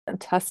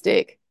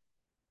Fantastic.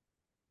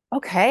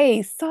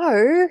 Okay,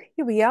 so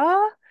here we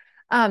are.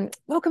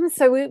 Welcome.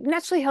 So we're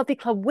Naturally Healthy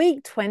Club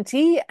Week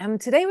 20.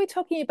 Today we're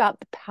talking about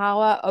the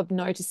power of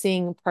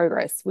noticing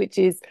progress, which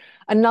is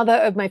another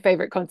of my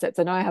favorite concepts.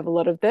 I know I have a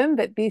lot of them,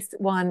 but this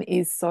one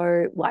is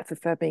so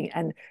life-affirming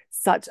and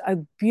such a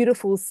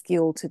beautiful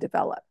skill to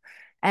develop.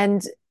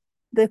 And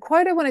the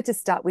quote I wanted to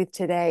start with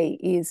today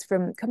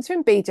comes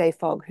from BJ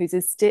Fogg, who's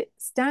a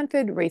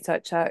Stanford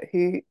researcher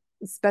who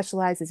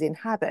specializes in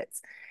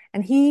habits.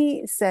 And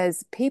he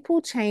says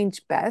people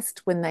change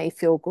best when they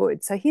feel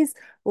good. So his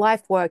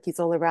life work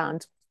is all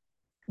around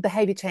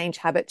behavior change,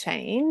 habit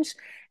change.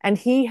 And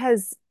he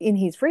has, in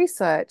his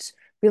research,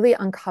 really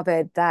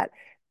uncovered that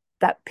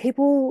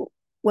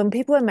when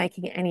people are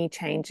making any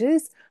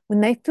changes, when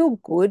they feel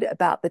good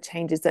about the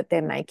changes that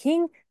they're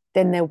making,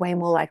 then they're way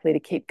more likely to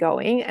keep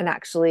going and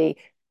actually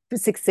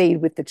succeed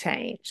with the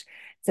change.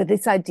 So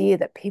this idea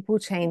that people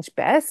change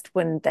best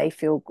when they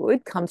feel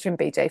good comes from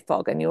BJ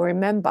Fogg. And you'll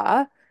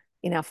remember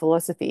in our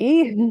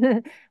philosophy,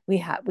 we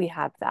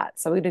have that.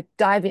 So we're going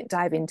to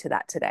dive into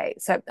that today.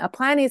 So our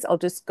plan is I'll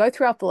just go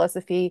through our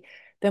philosophy,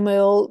 then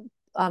we'll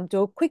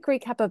do a quick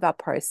recap of our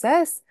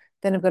process.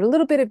 Then I've got a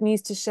little bit of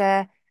news to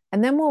share,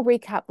 and then we'll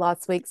recap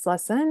last week's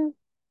lesson.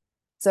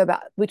 So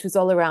about which was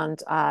all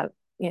around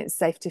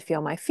safe to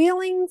feel my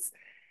feelings.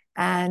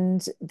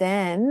 And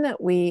then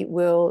we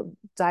will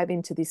dive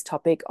into this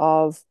topic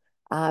of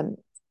that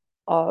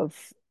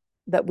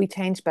we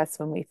change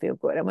best when we feel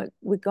good. And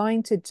we're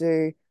going to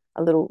do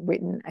a little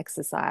written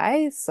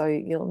exercise. So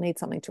you'll need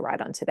something to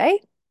write on today.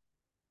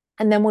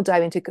 And then we'll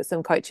dive into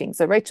some coaching.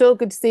 So Rachel,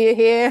 good to see you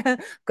here.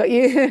 got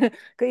you,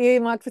 got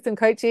you, Mark, for some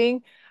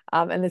coaching.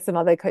 And there's some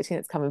other coaching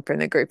that's coming from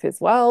the group as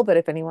well. But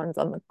if anyone's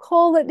on the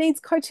call that needs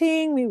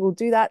coaching, we will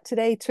do that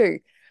today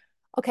too.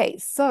 Okay,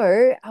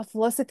 so our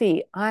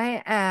philosophy,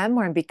 I am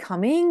or I'm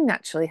becoming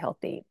naturally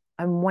healthy.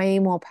 I'm way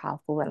more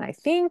powerful than I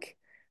think.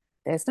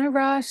 There's no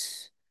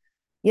rush.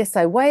 Yes,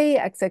 I weigh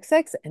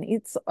XXX and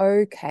it's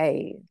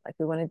okay. Like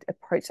we want to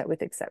approach that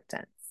with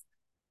acceptance.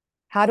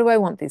 How do I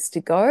want this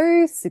to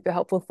go? Super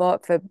helpful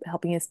thought for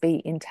helping us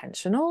be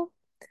intentional.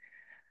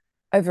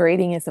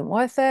 Overeating isn't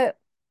worth it.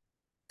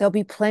 There'll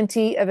be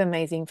plenty of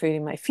amazing food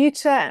in my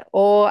future,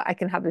 or I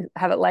can have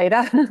it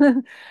later.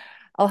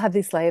 I'll have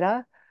this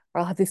later,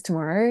 or I'll have this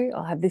tomorrow.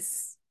 I'll have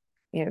this,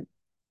 you know,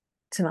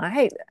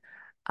 tonight.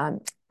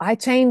 I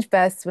change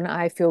best when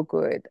I feel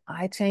good.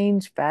 I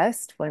change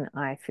best when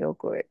I feel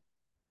good.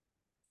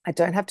 I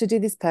don't have to do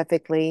this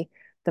perfectly.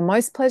 The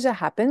most pleasure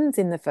happens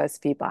in the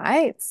first few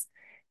bites.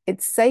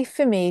 It's safe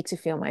for me to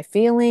feel my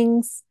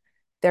feelings.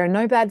 There are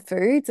no bad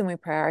foods, and we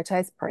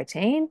prioritize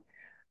protein.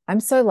 I'm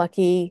so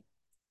lucky.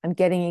 I'm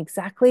getting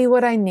exactly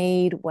what I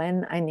need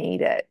when I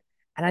need it.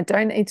 And I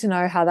don't need to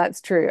know how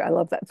that's true. I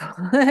love that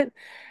thought.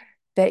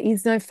 There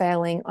is no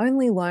failing,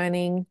 only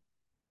learning.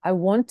 I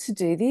want to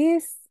do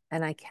this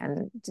and I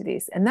can do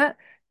this. And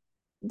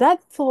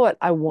that thought,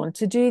 I want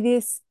to do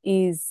this,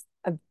 is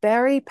a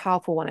very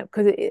powerful one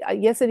because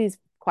yes, it is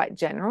quite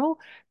general,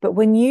 but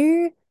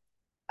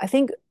I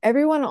think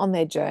everyone on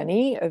their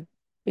journey of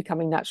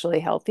becoming naturally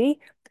healthy,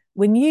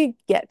 when you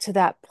get to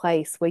that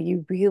place where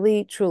you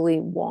really truly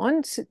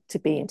want to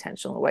be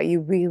intentional, where you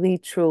really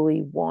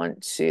truly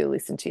want to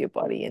listen to your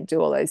body and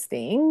do all those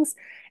things,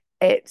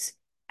 it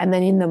and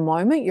then in the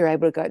moment you're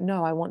able to go,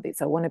 no, I want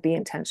this, I want to be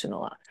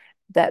intentional.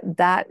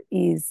 That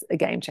is a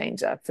game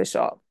changer for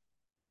sure.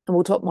 And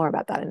we'll talk more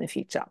about that in the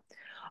future.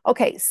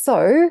 Okay,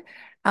 so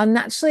our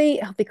naturally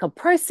healthy club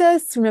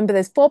process, remember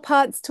there's four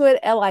parts to it,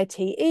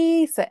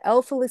 LITE. So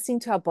L for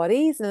listening to our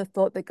bodies. And the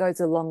thought that goes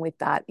along with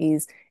that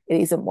is it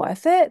isn't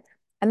worth it.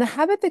 And the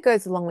habit that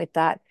goes along with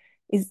that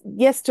is,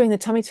 yes, doing the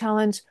tummy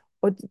challenge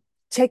or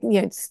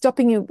checking,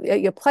 stopping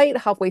your plate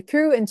halfway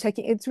through and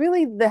checking. It's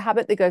really the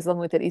habit that goes along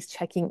with it is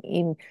checking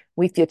in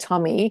with your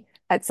tummy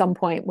at some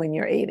point when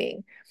you're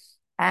eating.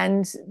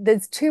 And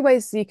there's two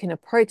ways you can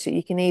approach it.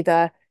 You can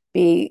either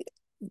be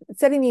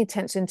setting the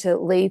intention to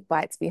leave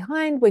bites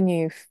behind when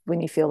you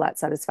feel that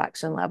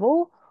satisfaction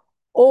level,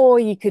 or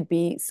you could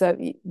be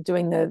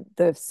doing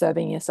the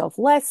serving yourself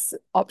less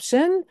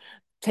option,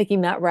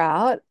 taking that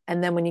route,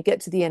 and then when you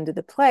get to the end of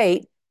the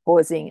plate,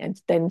 pausing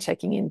and then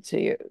checking into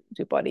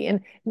your body.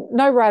 And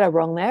no right or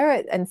wrong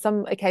there. And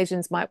some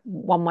occasions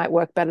one might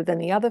work better than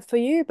the other for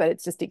you, but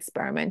it's just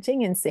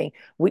experimenting and seeing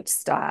which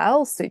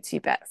style suits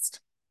you best.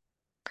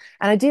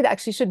 And I did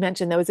actually should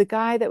mention there was a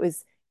guy that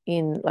was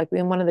in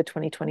one of the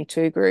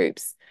 2022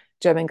 groups,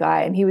 German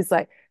guy, and he was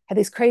like had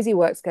this crazy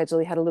work schedule.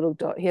 He had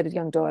a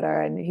young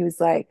daughter, and he was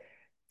like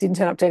didn't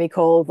turn up to any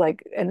calls,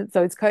 like, and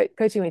so it's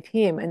coaching with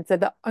him. And so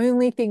the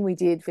only thing we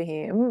did for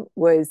him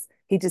was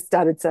he just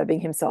started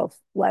serving himself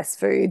less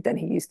food than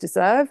he used to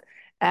serve,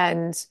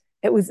 and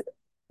it was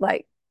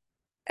like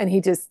and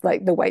he just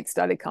like the weight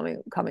started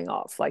coming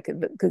off, like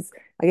because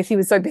I guess he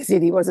was so busy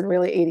he wasn't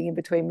really eating in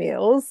between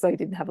meals, so he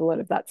didn't have a lot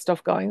of that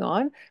stuff going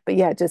on. But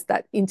yeah, just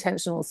that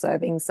intentional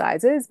serving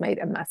sizes made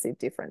a massive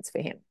difference for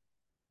him.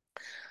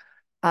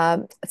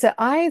 So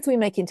I, we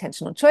make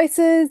intentional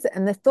choices,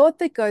 and the thought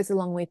that goes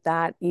along with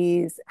that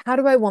is, how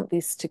do I want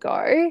this to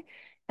go?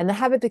 And the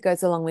habit that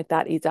goes along with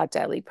that is our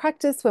daily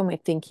practice when we're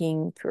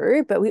thinking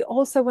through, but we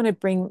also want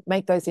to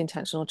make those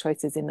intentional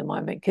choices in the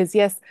moment. Because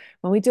yes,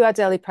 when we do our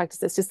daily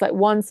practice, it's just like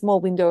one small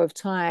window of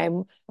time,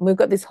 and we've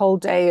got this whole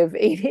day of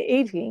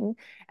eating,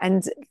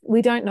 and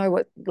we don't know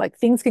what, like,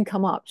 things can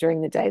come up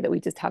during the day that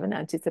we just haven't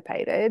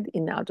anticipated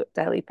in our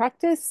daily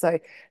practice. So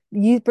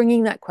you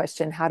bringing that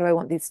question, how do I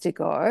want this to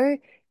go,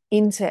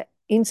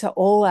 into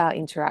all our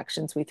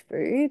interactions with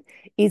food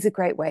is a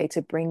great way to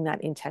bring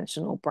that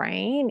intentional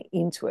brain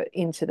into it,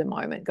 into the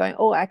moment, going,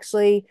 oh,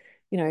 actually,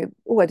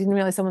 oh, I didn't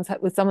realize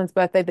with someone's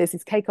birthday, there's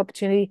this cake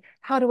opportunity.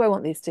 How do I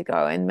want this to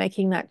go? And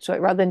making that choice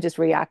rather than just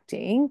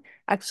reacting,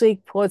 actually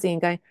pausing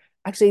and going,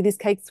 actually, this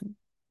cake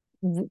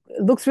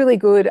looks really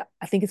good.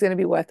 I think it's going to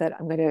be worth it.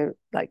 I'm going to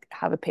like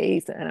have a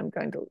piece and I'm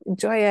going to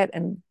enjoy it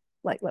and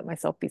like let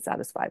myself be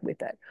satisfied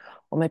with it.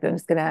 Or maybe I'm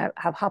just going to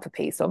have half a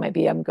piece, or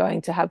maybe I'm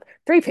going to have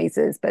three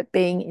pieces, but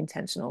being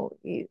intentional,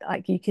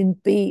 like you can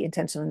be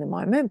intentional in the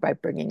moment by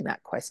bringing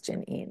that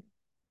question in.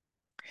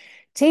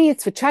 T,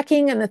 it's for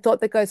tracking. And the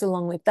thought that goes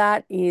along with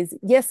that is,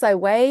 yes, I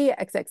weigh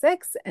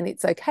XXX and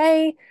it's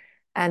okay.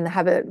 And the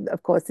habit,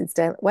 of course, is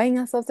weighing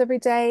ourselves every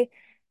day.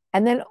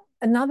 And then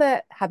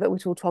another habit,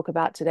 which we'll talk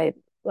about today,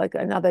 like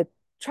another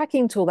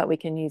tracking tool that we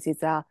can use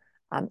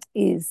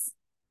is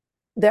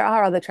there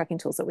are other tracking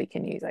tools that we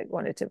can use. I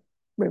wanted to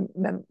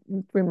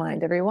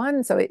remind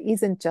everyone. So it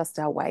isn't just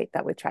our weight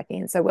that we're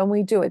tracking. So when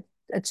we do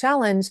a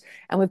challenge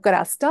and we've got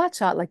our star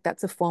chart, like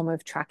that's a form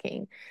of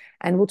tracking.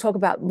 And we'll talk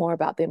about more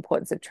about the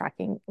importance of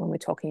tracking when we're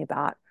talking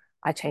about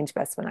I change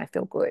best when I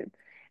feel good.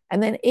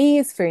 And then E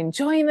is for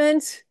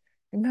enjoyment.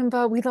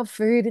 Remember, we love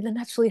food in the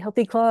Naturally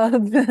Healthy Club,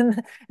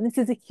 and this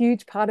is a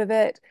huge part of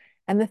it.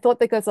 And the thought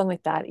that goes along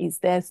with that is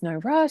there's no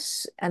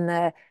rush, and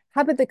the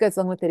habit that goes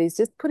along with it is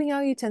just putting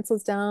our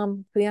utensils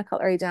down, putting our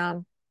cutlery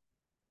down.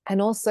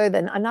 And also,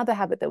 then another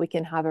habit that we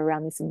can have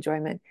around this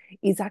enjoyment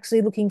is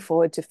actually looking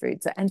forward to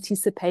food. So,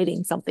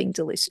 anticipating something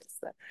delicious,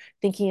 so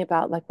thinking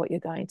about like what you're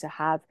going to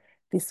have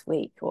this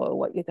week or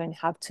what you're going to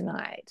have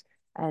tonight.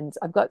 And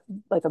I've got,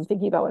 like, I'm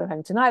thinking about what I'm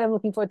having tonight. I'm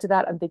looking forward to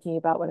that. I'm thinking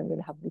about what I'm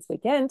going to have this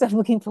weekend. I'm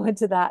looking forward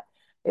to that.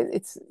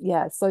 It's,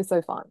 yeah, so,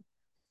 so fun.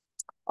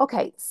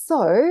 Okay,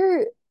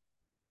 so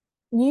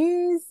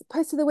news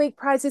post of the week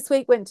prize this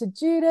week went to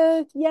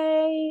Judith.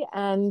 Yay.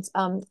 And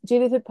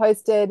Judith had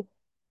posted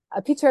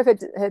a picture of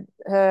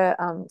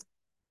her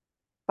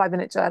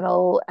 5-minute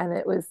journal, and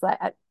it was like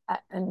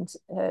and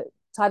her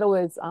title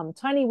was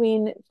Tiny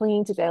Win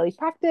Clinging to Daily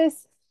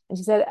Practice. And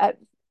she said, at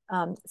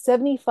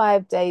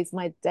 75 days,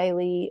 my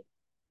daily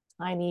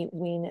tiny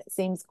win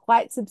seems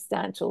quite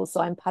substantial,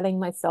 so I'm patting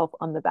myself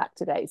on the back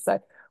today. So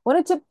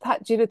wanted to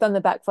pat Judith on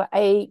the back for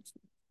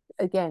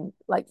again,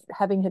 like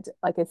having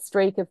like a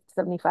streak of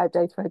 75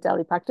 days for her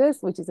daily practice,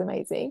 which is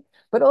amazing,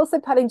 but also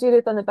patting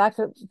Judith on the back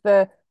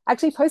for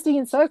actually posting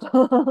in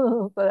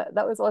Circle. So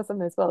that was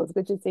awesome as well. It's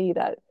good to see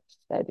that,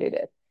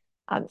 Judith.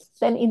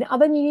 Then in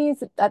other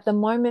news, at the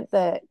moment,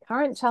 the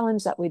current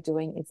challenge that we're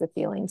doing is the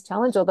feelings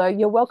challenge, although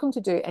you're welcome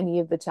to do any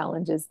of the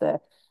challenges, the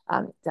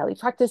daily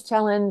practice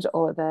challenge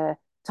or the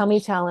tummy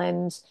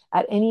challenge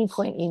at any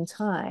point in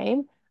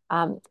time.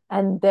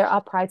 And there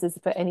are prizes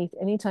for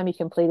any time you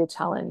complete a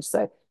challenge.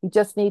 So you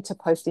just need to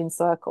post in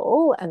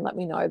Circle and let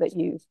me know that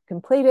you've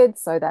completed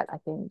so that I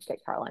can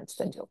get Caroline to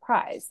send you a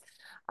prize.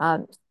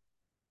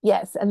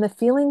 Yes, and the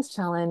feelings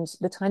challenge,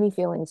 the tiny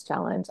feelings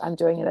challenge, I'm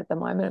doing it at the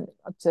moment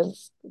up to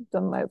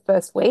my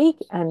first week,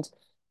 and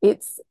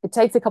it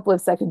takes a couple of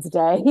seconds a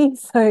day.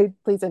 So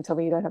please don't tell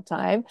me you don't have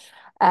time.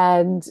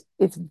 And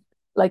it's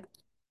like,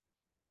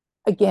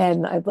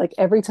 again, I've like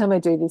every time I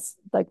do this,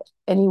 like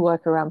any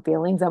work around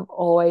feelings, I'm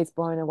always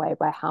blown away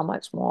by how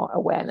much more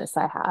awareness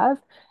I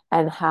have,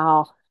 and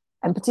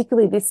and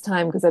particularly this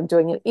time because I'm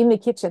doing it in the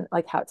kitchen,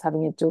 like how it's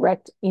having a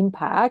direct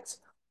impact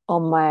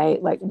on my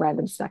like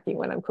random snacking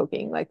when I'm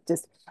cooking, like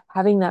just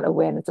having that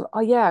awareness of, oh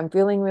yeah, I'm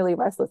feeling really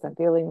restless, I'm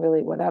feeling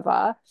really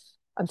whatever,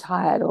 I'm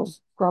tired or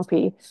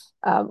grumpy,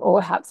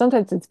 or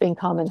sometimes it's being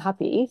calm and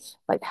happy,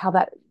 like how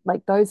that,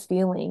 like those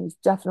feelings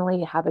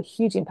definitely have a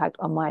huge impact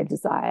on my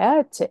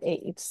desire to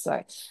eat.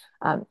 So,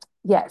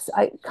 yes,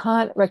 I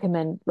can't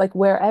recommend, like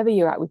wherever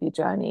you're at with your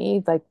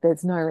journey, like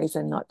there's no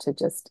reason not to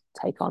just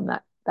take on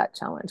that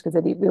challenge, because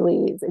it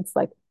really is. It's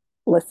like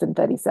less than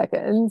 30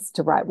 seconds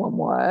to write one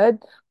word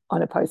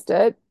on a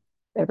post-it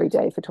every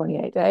day for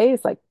 28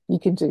 days. Like you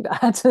can do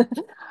that.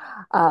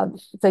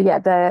 So yeah,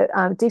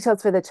 the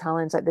details for the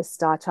challenge, like the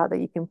star chart that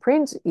you can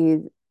print,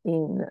 is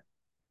in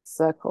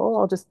Circle.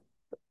 I'll just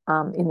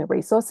in the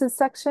resources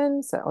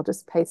section. So I'll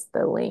just paste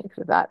the link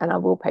for that, and I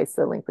will paste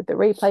the link with the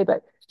replay.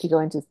 But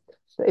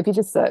if you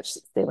just search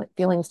the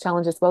feelings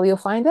challenge as well, you'll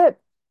find it.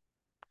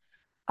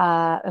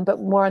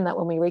 But more on that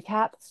when we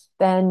recap.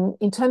 Then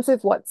in terms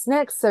of what's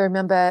next, so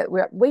remember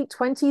we're at week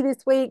 20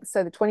 this week,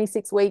 so the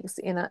 26 weeks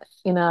in a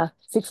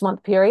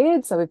 6-month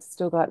period. So we've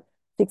still got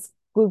 6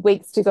 good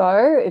weeks to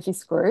go if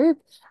this group.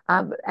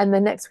 And the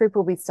next group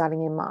will be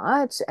starting in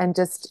March. And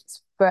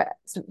just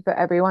for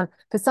everyone.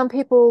 For some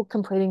people,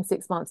 completing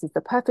 6 months is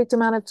the perfect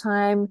amount of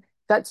time.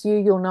 That's you,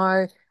 you'll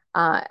know.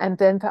 And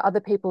then for other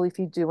people, if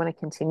you do want to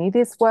continue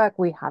this work,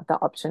 we have the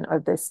option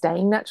of the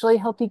Staying Naturally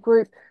Healthy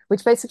group,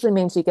 which basically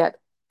means you get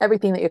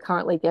everything that you're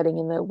currently getting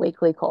in the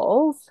weekly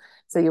calls.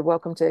 So you're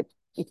welcome to,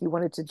 if you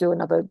wanted to do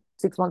another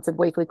 6 months of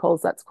weekly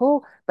calls, that's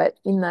cool. But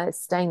in the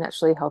Staying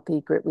Naturally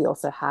Healthy group, we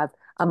also have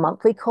a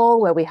monthly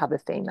call where we have a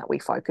theme that we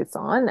focus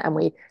on, and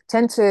we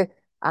tend to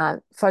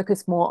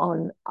focus more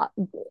on,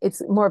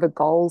 it's more of a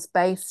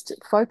goals-based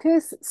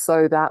focus,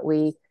 so that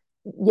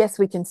yes,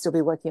 we can still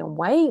be working on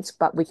weight,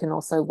 but we can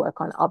also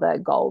work on other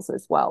goals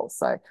as well.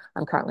 So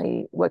I'm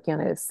currently working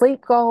on a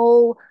sleep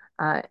goal.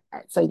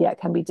 So yeah, it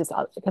can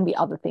be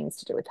other things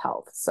to do with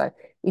health. So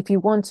if you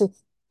want to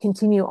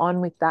continue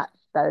on with that,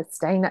 the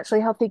Staying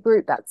Naturally Healthy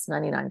group, that's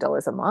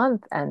 $99 a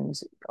month, and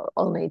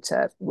you'll need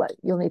to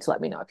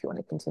let me know if you want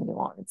to continue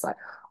on. So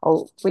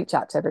I'll reach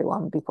out to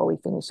everyone before we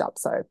finish up.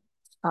 So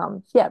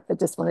yeah, but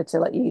just wanted to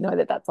let you know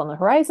that that's on the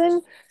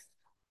horizon.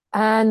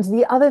 And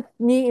in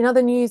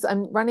other news,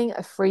 I'm running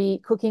a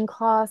free cooking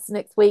class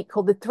next week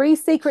called The 3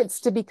 Secrets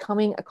to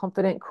Becoming a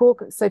Confident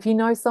Cook. So if you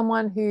know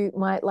someone who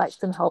might like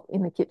some help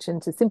in the kitchen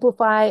to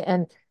simplify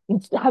and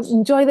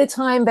enjoy their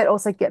time, but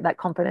also get that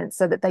confidence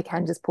so that they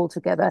can just pull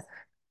together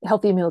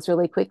healthy meals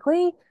really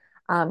quickly.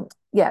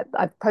 Yeah,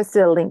 I've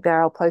posted a link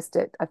there.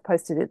 I've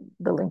posted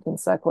the link in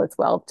Circle as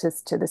well,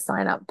 just to the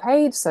sign up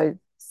page. So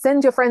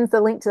send your friends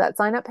the link to that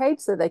sign up page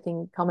so they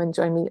can come and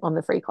join me on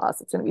the free class.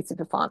 It's going to be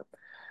super fun.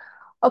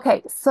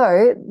 Okay,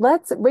 so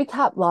let's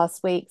recap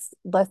last week's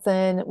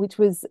lesson, which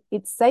was,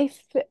 it's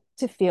safe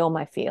to feel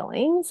my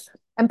feelings.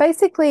 And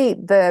basically,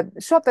 the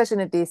short version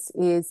of this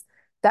is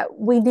that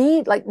we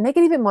need, like,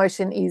 negative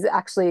emotion is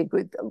actually a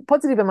good,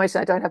 positive emotion.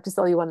 I don't have to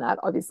sell you on that,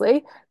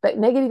 obviously, but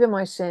negative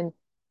emotion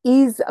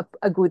is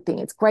a good thing.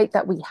 It's great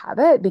that we have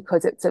it,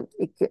 because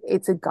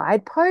it's a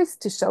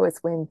guidepost to show us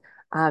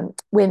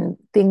when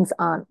things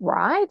aren't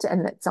right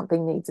and that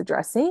something needs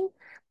addressing.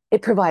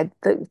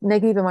 The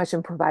negative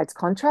emotion provides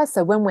contrast.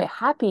 So when we're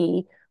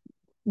happy,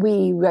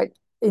 we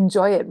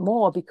enjoy it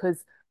more,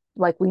 because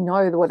like we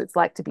know what it's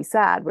like to be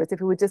sad. Whereas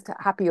if we were just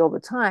happy all the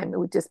time,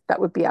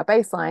 that would be our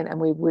baseline, and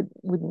we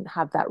wouldn't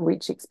have that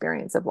rich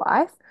experience of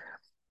life.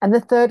 And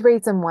the third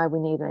reason why we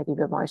need negative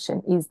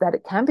emotion is that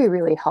it can be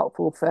really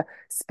helpful for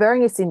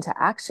spurring us into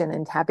action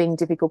and having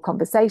difficult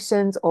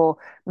conversations or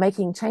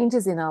making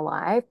changes in our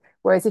life.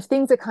 Whereas if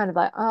things are kind of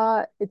like,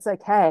 it's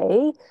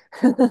okay,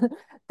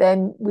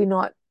 then we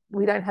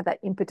don't have that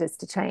impetus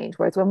to change.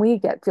 Whereas when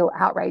we feel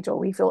outraged or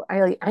we feel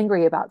really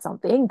angry about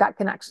something, that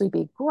can actually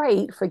be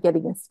great for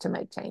getting us to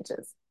make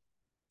changes.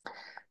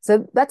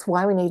 So that's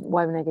why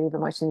negative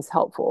emotion is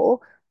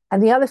helpful.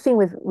 And the other thing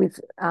with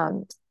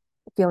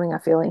feeling our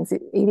feelings,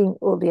 eating,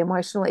 or the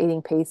emotional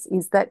eating piece,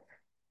 is that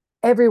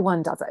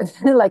everyone does it.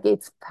 Like,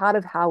 it's part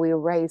of how we were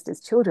raised as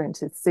children,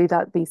 to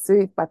be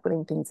soothed by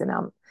putting things in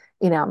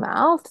our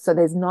mouth. So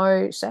there's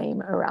no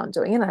shame around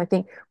doing it. And I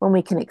think when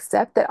we can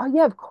accept that, oh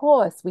yeah, of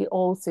course, we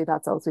all soothe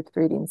ourselves with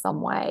food in some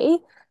way,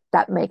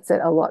 that makes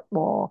it a lot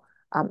more,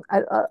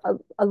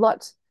 a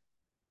lot,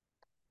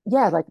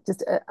 yeah, like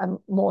just a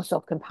more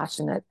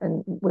self-compassionate,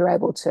 and we're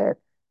able to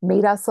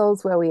meet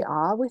ourselves where we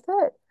are with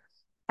it.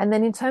 And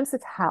then in terms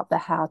of the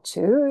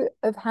how-to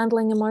of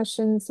handling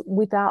emotions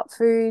without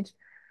food,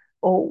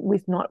 or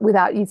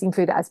without using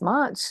food as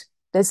much,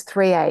 there's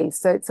 3 A's.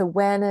 So it's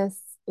awareness,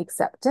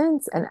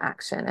 acceptance, and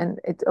action. And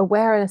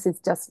awareness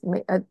is just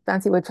a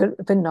fancy word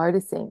for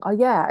noticing. Oh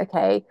yeah,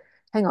 okay,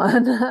 hang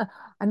on.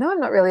 I know I'm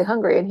not really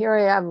hungry, and here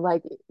I am,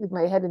 like, with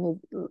my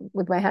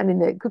hand in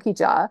the cookie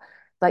jar.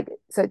 Like,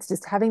 so it's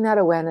just having that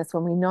awareness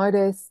when we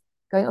notice,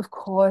 going, of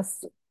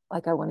course,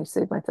 like, I want to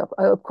soothe myself.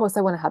 Oh, of course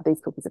I want to have these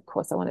cookies. Of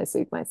course I want to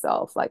soothe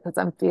myself, like, because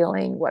I'm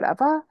feeling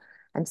whatever.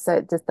 And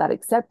so just that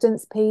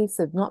acceptance piece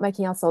of not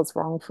making ourselves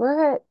wrong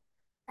for it.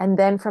 And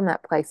then from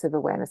that place of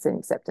awareness and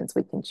acceptance,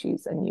 we can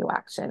choose a new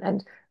action.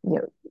 And,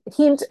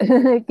 hint,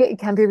 it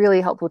can be really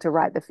helpful to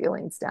write the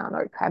feelings down,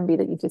 or it can be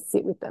that you just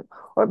sit with them.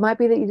 Or it might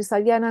be that you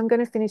decide, yeah, no, I'm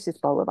going to finish this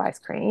bowl of ice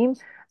cream,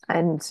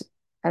 and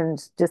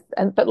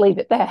but leave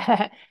it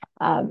there.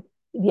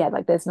 Yeah,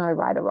 like, there's no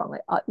right or wrong.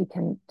 Like, you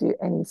can do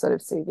any sort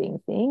of soothing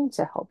thing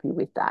to help you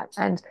with that.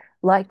 And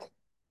like,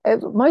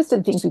 most of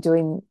the things we do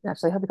in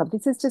Naturally Healthy Club,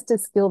 this is just a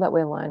skill that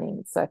we're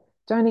learning. So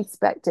don't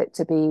expect it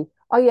to be,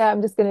 oh yeah,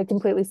 I'm just going to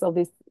completely solve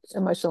this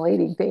emotional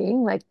eating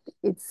thing. Like,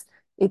 it's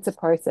a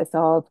process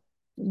of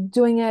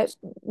doing it,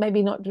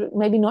 maybe not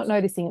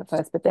noticing it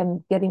first, but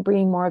then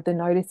bringing more of the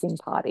noticing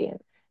part in.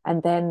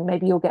 And then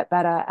maybe you'll get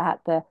better at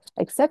the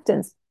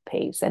acceptance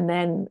piece. And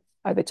then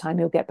over time,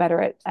 you'll get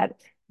better at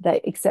the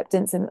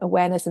acceptance and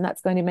awareness, and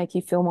that's going to make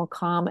you feel more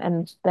calm.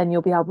 And then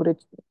you'll be able to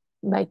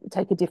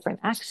take a different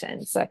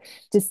action. So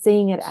just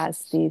seeing it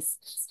as this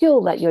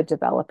skill that you're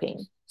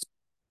developing.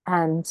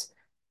 And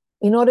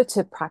in order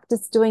to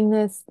practice doing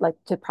this, like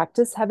to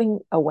practice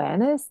having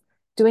awareness,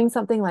 doing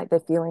something like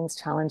the feelings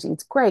challenge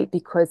is great,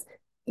 because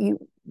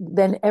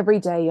then every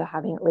day you're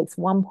having at least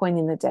one point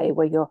in the day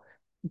where you're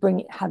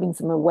having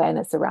some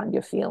awareness around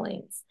your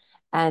feelings.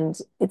 And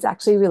it's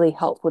actually really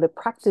helpful to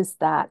practice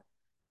that,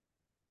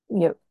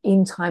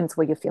 in times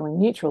where you're feeling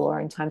neutral or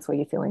in times where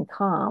you're feeling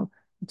calm,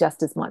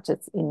 just as much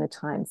as in the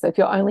time. So if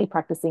you're only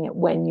practicing it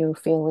when you're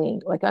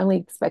feeling like only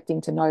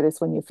expecting to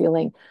notice when you're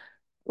feeling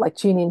like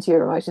tune into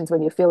your emotions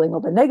when you're feeling all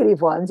the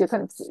negative ones, you're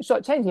kind of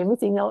shortchanging, you're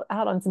missing out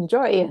on some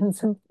joy and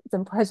some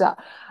pleasure.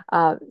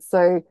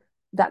 So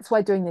that's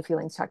why doing the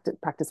feelings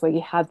practice where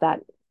you have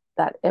that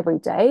every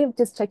day of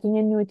just checking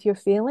in with your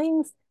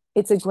feelings,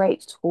 it's a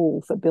great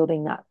tool for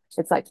building that.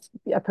 It's like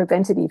a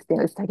preventative thing.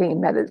 It's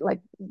taking a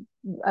like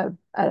what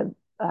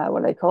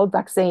are they called?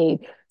 Vaccine,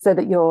 so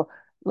that you're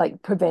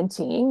like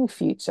preventing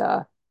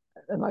future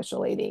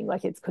emotional eating.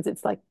 Like it's because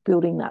it's like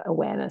building that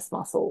awareness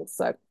muscle.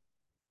 So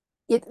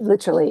it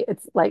literally,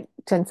 it's like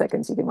 10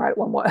 seconds, you can write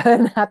one word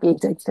and happy,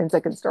 it takes 10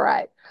 seconds to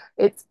write.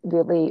 It's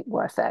really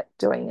worth it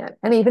doing it.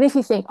 And even if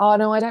you think, oh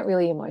no, I don't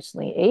really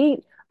emotionally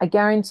eat, I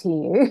guarantee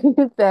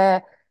you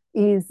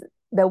is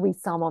there'll be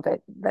some of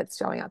it that's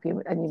showing up,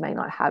 and you may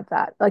not have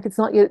that. Like it's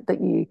not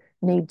that you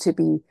need to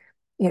be,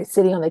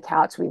 sitting on the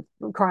couch with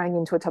crying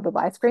into a tub of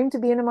ice cream to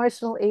be an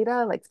emotional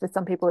eater. Like for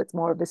some people, it's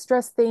more of a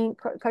stress thing,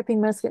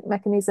 coping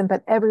mechanism,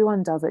 but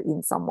everyone does it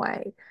in some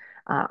way.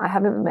 I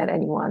haven't met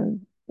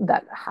anyone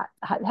that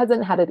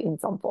hasn't had it in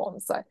some form.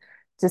 So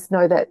just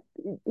know that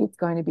it's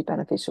going to be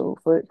beneficial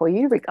for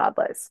you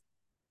regardless.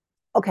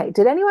 Okay,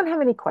 did anyone have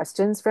any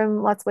questions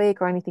from last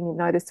week or anything you've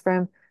noticed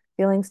from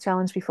Feelings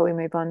Challenge before we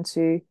move on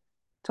to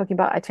talking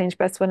about I change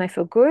best when I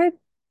feel good?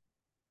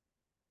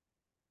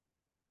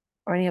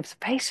 Or any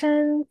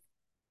observations?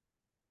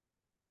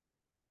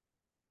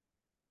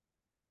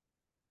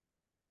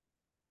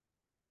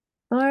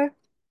 No?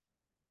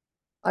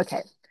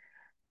 Okay,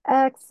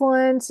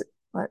 excellent.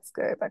 Let's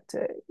go back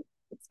to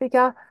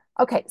speaker.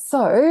 Okay,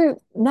 so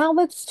now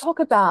let's talk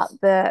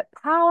about the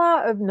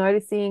power of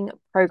noticing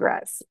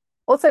progress,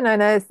 also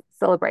known as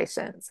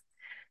celebrations.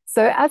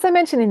 So, as I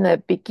mentioned in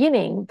the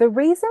beginning, the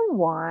reason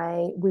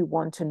why we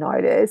want to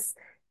notice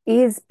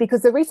is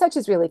because the research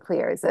is really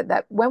clear, is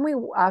that when we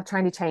are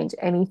trying to change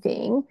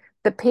anything,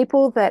 the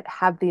people that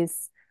have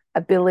this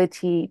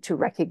ability to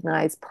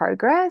recognize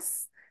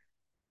progress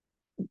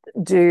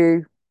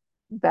do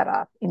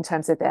better in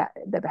terms of their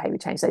behavior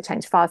change. They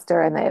change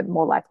faster and they're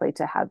more likely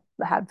to have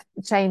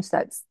change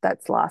that's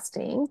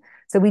lasting.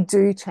 So we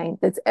do change.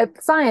 There's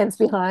science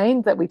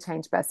behind that we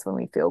change best when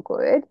we feel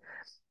good.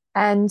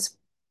 And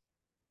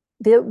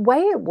the way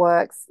it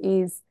works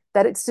is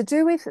that it's to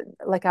do with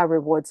like our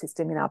reward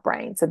system in our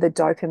brain. So the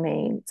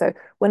dopamine. So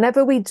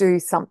whenever we do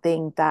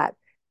something that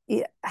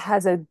it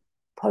has a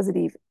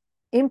positive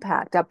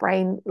impact, our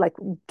brain, like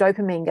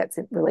dopamine gets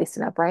released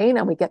in our brain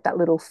and we get that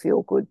little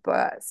feel good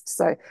burst.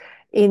 So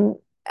in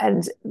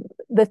and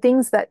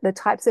the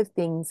types of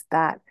things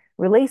that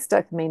release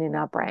dopamine in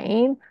our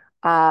brain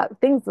are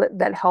things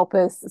that help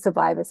us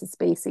survive as a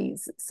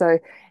species. So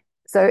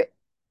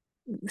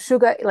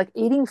sugar, like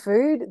eating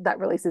food, that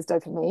releases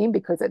dopamine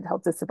because it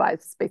helps us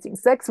survive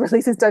species. Sex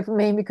releases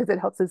dopamine because it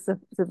helps us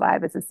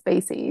survive as a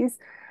species.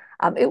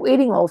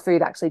 Eating all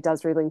food actually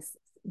does release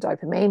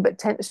dopamine,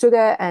 but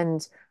sugar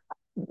and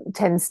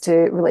tends to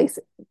release,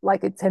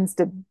 like it tends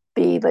to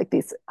be like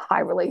this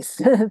high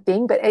release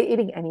thing, but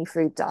eating any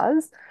food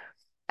does.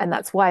 And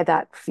that's why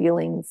that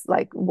feelings,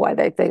 like why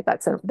they think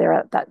there's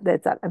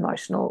that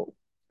emotional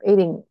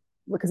eating,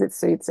 because it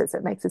soothes us,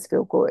 it makes us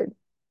feel good.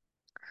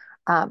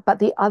 But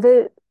the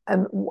other,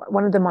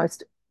 one of the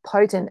most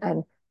potent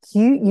and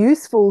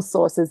useful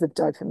sources of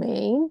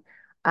dopamine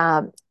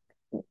um,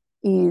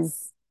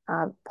 is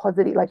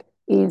positive, like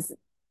is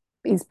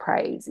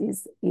praise,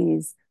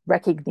 is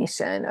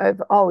recognition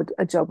of, oh,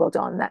 a job well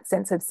done, that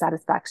sense of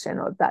satisfaction,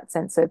 or that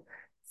sense of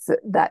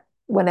that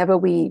whenever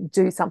we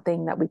do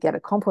something that we get a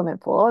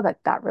compliment for,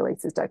 that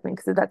releases dopamine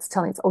because that's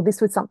telling us, oh, this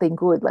was something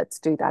good, let's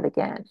do that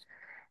again.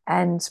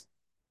 And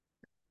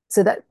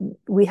so that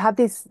we have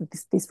this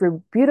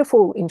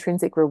beautiful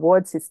intrinsic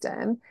reward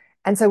system.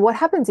 And so what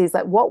happens is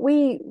that what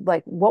we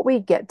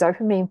get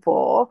dopamine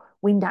for,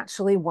 we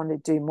naturally want to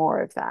do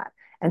more of that.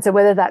 And so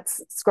whether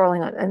that's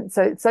scrolling on, and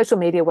so social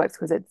media works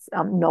because it's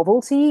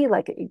novelty,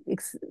 like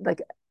it's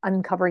like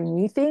uncovering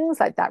new things,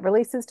 like that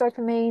releases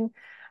dopamine.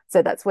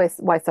 So that's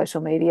why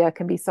social media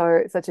can be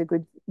such a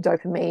good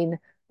dopamine,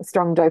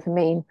 strong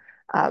dopamine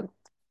uh,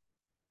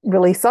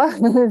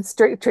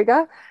 releaser,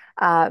 trigger.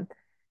 Uh,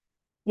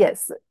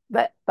 yes,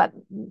 but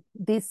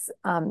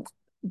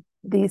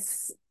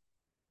this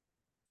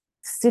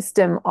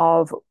system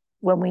of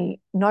when we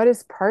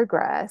notice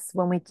progress,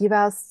 when we give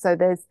us, so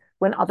there's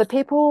when other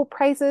people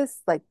praise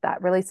us, like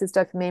that releases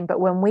dopamine, but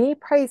when we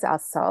praise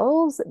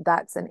ourselves,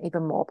 that's an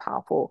even more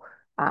powerful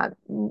uh,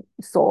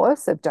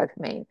 source of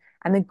dopamine.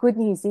 And the good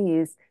news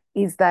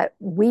is that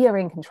we are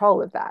in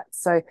control of that.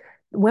 So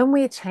when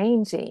we're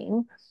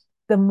changing,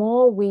 the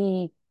more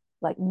we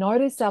like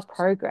notice our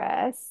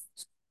progress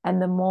and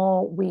the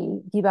more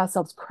we give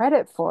ourselves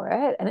credit for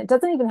it, and it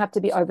doesn't even have to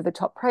be over the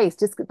top praise,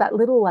 just that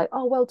little like,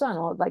 oh, well done,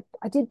 or like,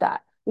 I did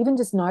that. Even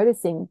just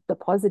noticing the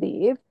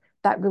positive,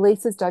 that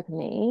releases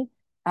dopamine.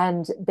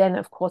 And then,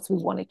 of course, we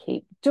want to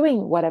keep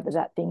doing whatever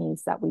that thing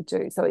is that we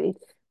do. So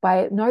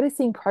by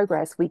noticing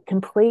progress, we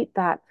complete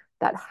that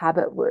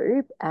habit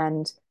loop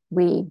and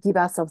we give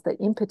ourselves the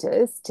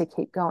impetus to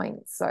keep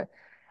going.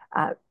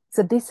 Uh,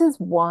 so this is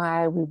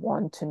why we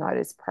want to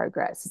notice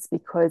progress. It's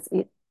because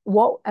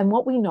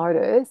what we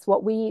notice,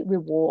 what we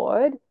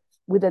reward,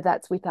 whether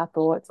that's with our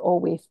thoughts or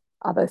with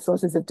other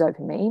sources of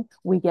dopamine,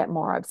 we get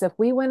more of. So if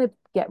we want to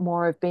get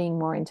more of being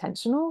more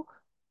intentional,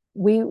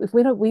 if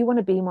we want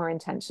to be more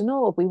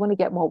intentional, or we want to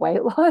get more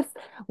weight loss,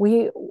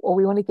 we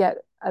want to get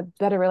a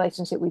better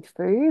relationship with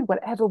food,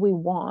 whatever we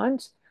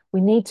want,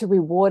 we need to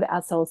reward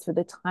ourselves for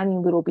the tiny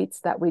little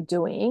bits that we're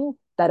doing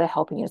that are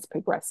helping us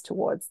progress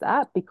towards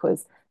that.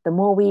 Because the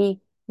more we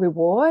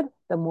reward,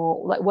 the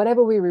more, like,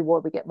 whatever we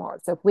reward, we get more.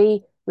 So if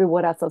we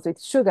reward ourselves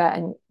with sugar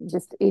and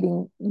just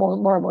eating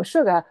more and more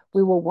sugar,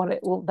 we will want it.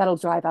 Well, that'll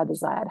drive our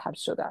desire to have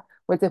sugar.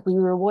 Whereas if we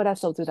reward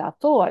ourselves with our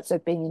thoughts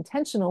of being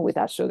intentional with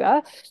our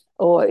sugar,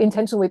 or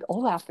intentional with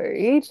all our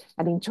food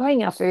and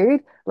enjoying our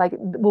food, like,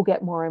 we'll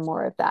get more and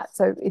more of that.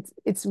 So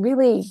it's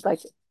really, like,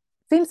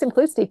 seems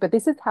simplistic, but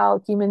this is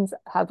how humans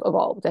have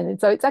evolved. And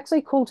so it's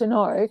actually cool to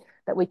know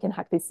that we can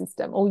hack this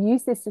system or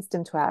use this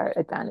system to our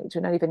advantage.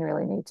 We don't even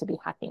really need to be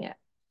hacking it.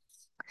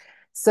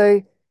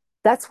 So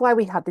that's why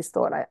we have this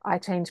thought, I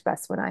change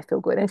best when I feel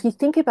good. And if you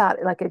think about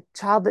it, like a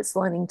child that's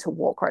learning to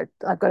walk, or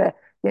I've got a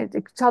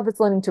child that's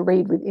learning to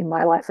read in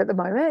my life at the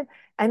moment,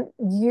 and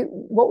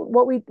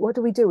what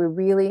do we do? We're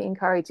really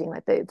encouraging,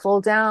 like, they fall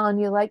down,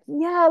 you're like,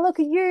 yeah, look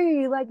at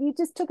you, like, you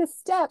just took a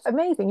step,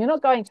 amazing. You're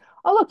not going,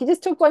 oh, look, you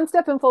just took one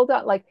step and fall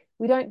down. Like,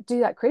 we don't do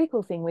that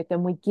critical thing with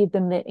them. We give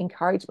them the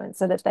encouragement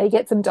so that they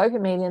get some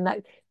dopamine, and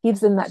that gives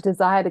them that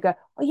desire to go,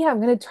 oh yeah,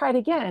 I'm going to try it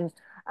again.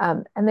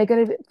 And they're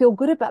going to feel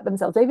good about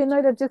themselves, even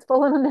though they've just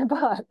fallen on their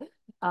butt.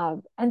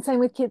 And same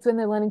with kids when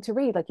they're learning to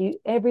read. Like,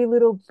 every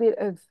little bit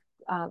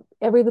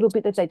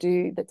that they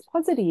do that's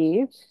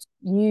positive,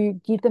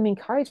 you give them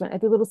encouragement.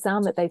 Every little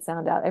sound that they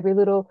sound out, every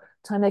little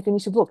time they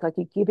finish a book, like,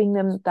 you're giving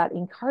them that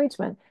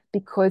encouragement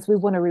because we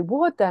want to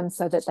reward them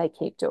so that they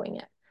keep doing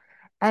it.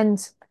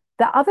 And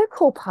the other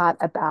cool part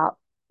about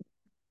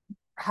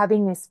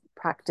having this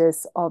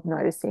practice of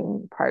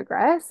noticing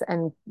progress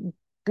and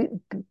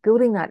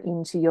building that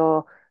into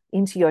your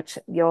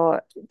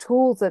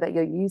tools that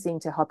you're using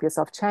to help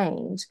yourself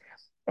change.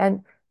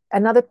 And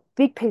another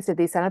big piece of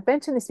this, and I've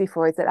mentioned this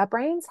before, is that our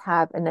brains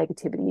have a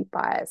negativity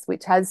bias,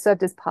 which has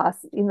served us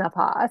in the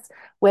past,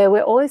 where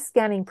we're always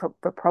scanning for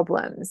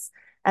problems.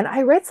 And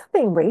I read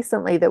something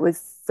recently that was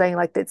saying,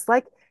 like, it's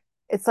like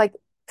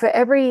for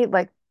every,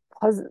 like,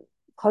 pos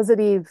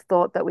positive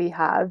thought that we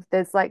have,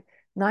 there's like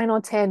 9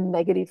 or 10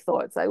 negative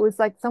thoughts. It was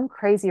like some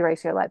crazy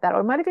ratio like that,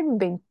 or it might have even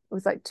been, it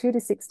was like 2 to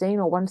 16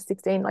 or 1 to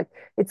 16. Like,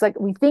 it's like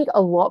we think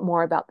a lot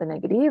more about the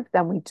negative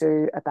than we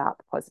do about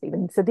the positive.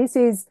 And so this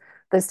is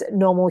this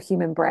normal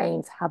human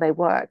brains, how they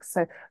work.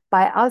 So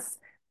by us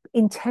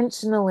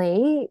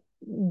intentionally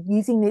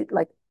using it,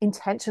 like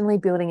intentionally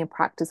building a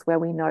practice where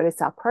we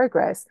notice our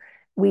progress,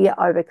 we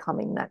are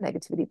overcoming that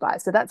negativity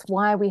bias. So that's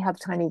why we have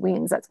tiny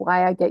wins. That's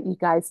why I get you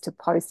guys to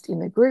post in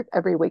the group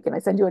every week, and I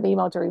send you an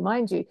email to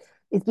remind you,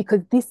 is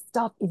because this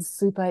stuff is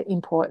super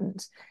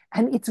important.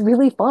 And it's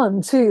really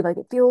fun too. Like,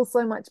 it feels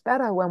so much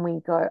better when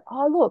we go,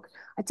 oh, look,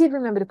 I did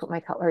remember to put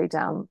my cutlery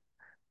down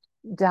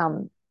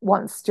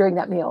once during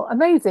that meal.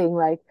 Amazing.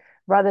 Like,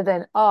 rather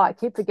than, oh, I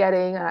keep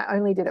forgetting and I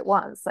only did it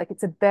once. Like,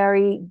 it's a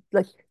very,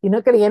 like, you're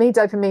not getting any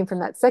dopamine from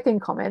that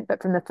second comment,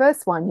 but from the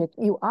first one,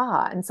 you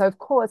are. And so, of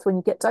course, when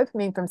you get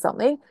dopamine from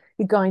something,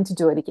 you're going to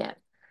do it again.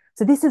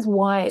 So this is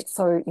why it's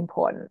so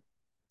important.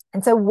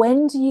 And so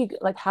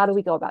how do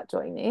we go about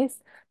doing this?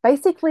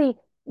 Basically,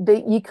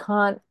 you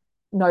can't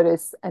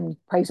notice and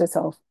praise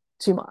yourself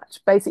too much.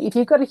 Basically, if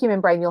you've got a human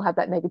brain, you'll have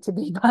that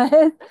negativity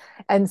bias.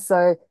 And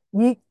so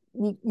you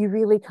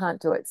really can't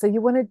do it. So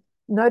you want to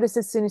notice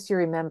as soon as you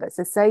remember.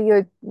 So say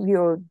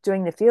you're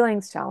doing the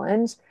feelings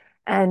challenge,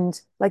 and,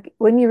 like,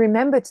 when you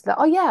remember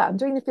oh yeah, I'm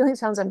doing the feelings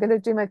challenge, I'm going to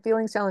do my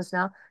feelings challenge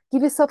now.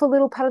 Give yourself a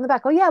little pat on the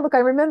back. Oh yeah, look, I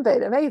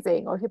remembered.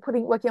 Amazing. Or if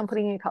you're working on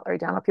putting your cutlery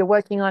down, or if you're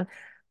working on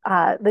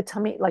the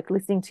tummy, like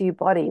listening to your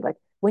body, like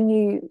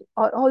when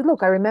oh,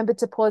 look, I remembered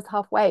to pause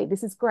halfway.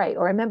 This is great.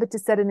 Or I remembered to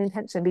set an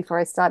intention before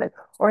I started.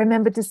 Or I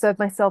remembered to serve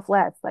myself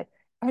less. Like,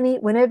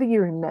 whenever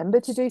you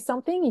remember to do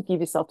something, you give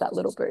yourself that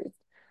little boost.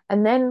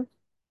 And then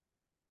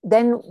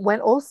when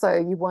also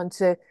you want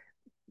to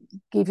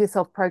give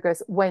yourself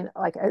progress, when,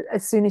 like,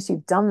 as soon as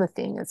you've done the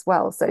thing as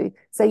well. So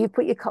say you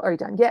put your cutlery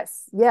down.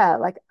 Yes, yeah,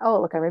 like, oh,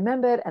 look, I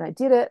remembered and I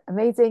did it.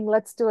 Amazing.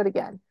 Let's do it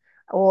again.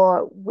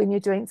 Or when you're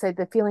doing, say,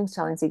 the feelings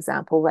challenge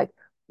example, like,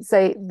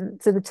 say,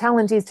 so the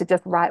challenge is to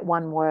just write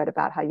one word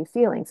about how you're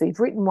feeling. So you've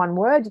written one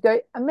word, you go,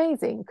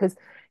 amazing, because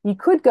you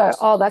could go,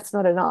 oh, that's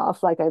not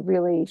enough. Like, I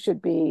really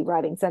should be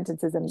writing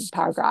sentences and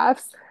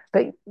paragraphs.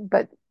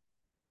 But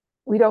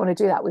we don't want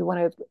to do that. We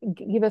want to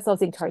give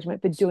ourselves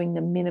encouragement for doing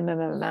the minimum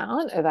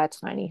amount of our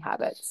tiny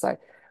habits. So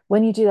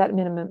when you do that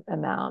minimum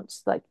amount,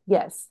 like,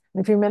 yes.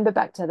 And if you remember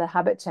back to the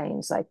habit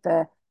change, like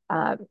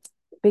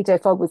Big J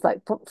Fogg was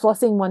like,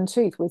 flossing one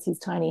tooth was his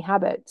tiny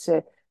habit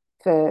to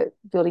for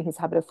building his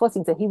habit of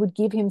flossing. So he would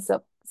give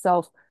himself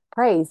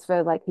praise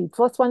for like he'd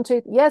floss one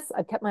tooth. Yes,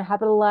 I've kept my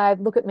habit alive.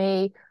 Look at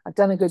me. I've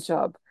done a good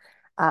job.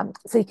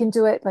 So you can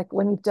do it like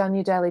when you've done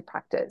your daily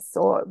practice,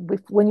 or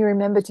when you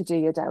remember to do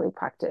your daily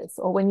practice,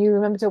 or when you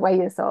remember to weigh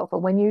yourself, or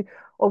when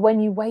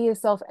you weigh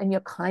yourself and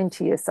you're kind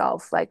to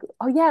yourself. Like,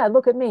 oh yeah,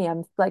 look at me.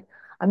 I'm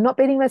not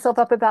beating myself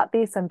up about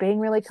this. I'm being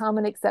really calm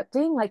and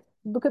accepting. Like,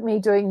 look at me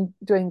doing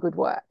good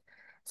work.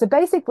 So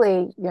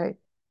basically,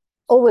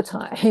 all the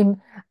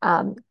time.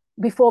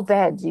 Before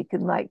bed, you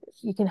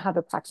can have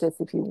a practice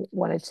if you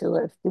wanted to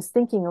of just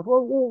thinking of,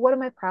 well, what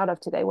am I proud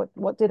of today?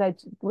 What do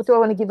I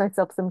want to give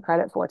myself some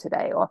credit for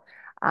today? Or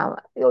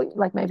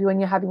like maybe when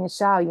you're having a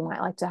shower, you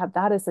might like to have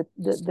that as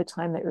the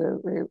time that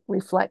you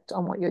reflect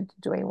on what you're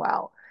doing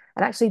well.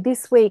 And actually,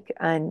 this week,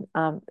 and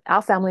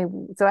our family,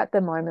 so at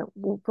the moment,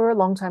 for a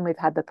long time, we've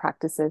had the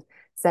practice of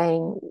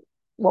saying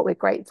what we're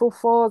grateful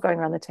for, going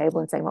around the table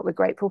and saying what we're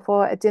grateful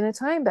for at dinner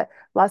time. But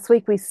last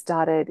week we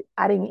started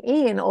adding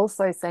in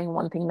also saying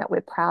one thing that we're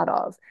proud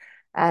of.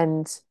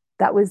 And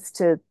that was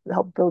to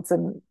help build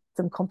some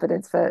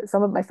confidence for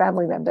some of my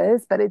family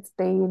members. But it's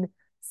been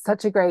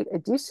such a great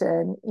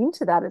addition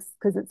into that. It's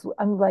because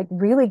I'm like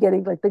really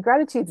getting like the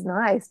gratitude's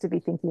nice to be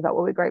thinking about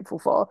what we're grateful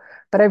for.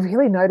 But I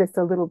really noticed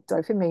a little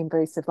dopamine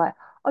boost of like,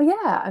 oh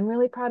yeah, I'm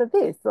really proud of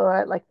this.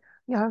 Or like,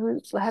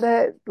 had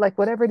a like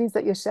whatever it is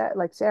that you're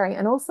sharing,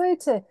 and also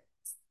to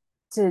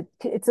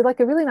it's like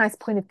a really nice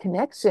point of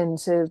connection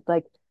to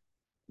like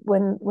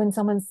when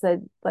someone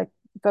said like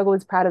Vogel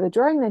was proud of the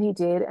drawing that he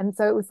did, and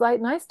so it was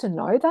like nice to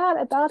know that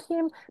about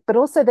him, but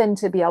also then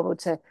to be able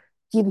to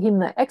give him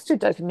the extra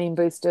dopamine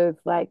boost of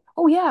like,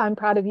 oh yeah, I'm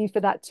proud of you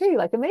for that too,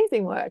 like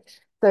amazing work.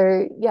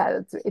 So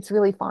yeah, it's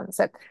really fun.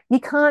 So you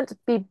can't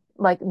be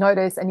like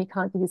notice and you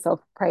can't give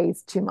yourself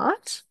praise too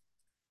much.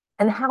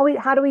 And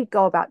how do we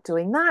go about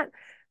doing that?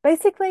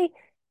 Basically,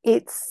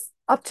 it's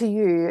up to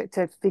you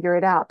to figure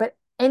it out. But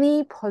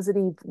any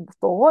positive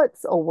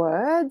thoughts or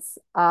words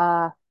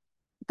are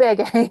fair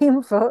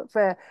game for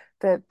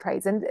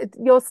praise. And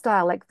your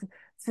style, like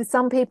for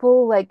some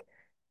people, like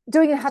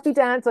doing a happy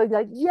dance or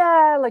like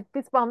yeah, like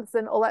fist bumps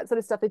and all that sort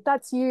of stuff. If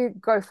that's you,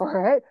 go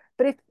for it.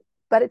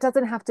 But it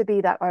doesn't have to be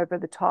that over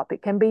the top.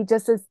 It can be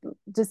just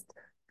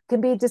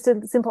can be just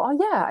a simple, oh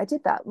yeah, I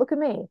did that. Look at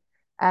me.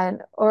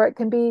 And or it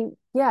can be,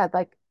 yeah,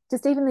 like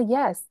just even the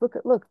yes,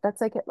 look, that's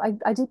like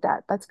I did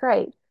that. That's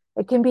great.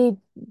 It can be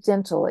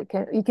gentle.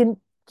 You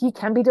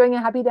can be doing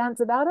a happy dance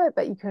about it,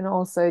 but you can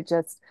also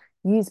just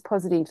use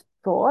positive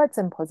thoughts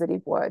and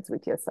positive words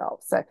with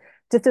yourself. So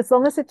just as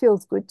long as it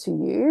feels good to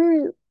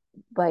you,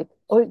 like,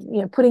 or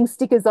putting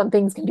stickers on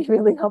things can be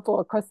really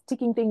helpful. Of course,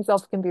 ticking things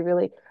off can be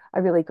really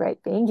a really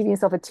great thing, giving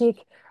yourself a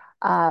tick.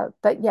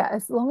 But yeah,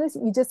 as long as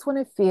you just want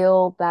to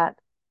feel that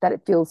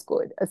it feels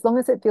good. As long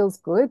as it feels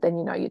good, then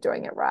you know you're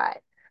doing it right.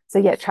 So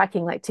yeah,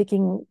 tracking, like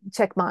ticking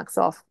check marks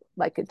off,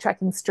 like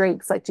tracking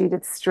streaks, like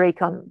Judith's streak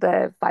on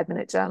the 5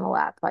 Minute Journal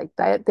app. Like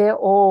they're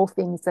all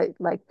things that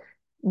like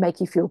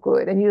make you feel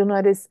good. And you'll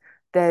notice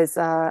there's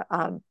like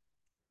on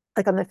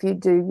the, if you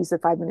do use a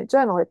 5 Minute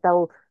Journal,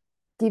 they'll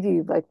give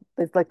you like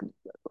there's like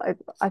I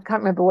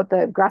can't remember what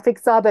the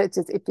graphics are, but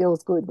it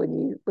feels good when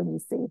you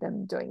see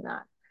them doing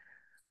that.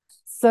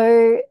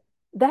 So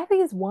that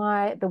is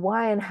why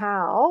and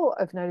how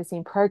of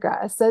noticing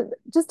progress. So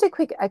just a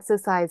quick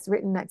exercise,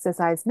 written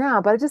exercise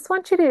now, but I just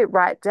want you to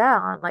write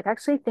down, like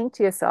actually think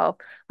to yourself,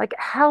 like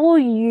how will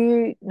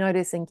you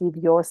notice and give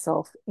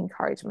yourself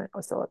encouragement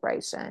or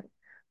celebration?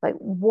 Like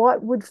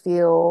what would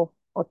feel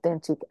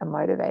authentic and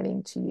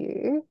motivating to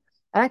you?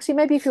 And actually,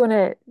 maybe if you want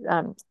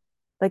to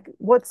like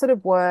what sort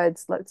of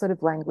words, what sort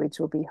of language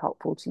will be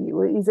helpful to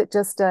you? Is it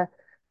just a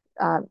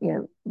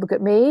look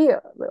at me,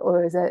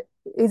 or is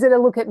it a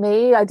look at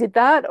me, I did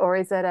that, or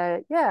is it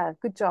a yeah,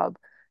 good job?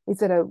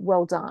 Is it a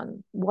well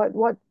done?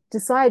 What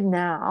decide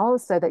now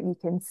so that you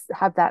can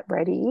have that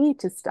ready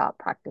to start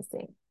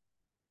practicing.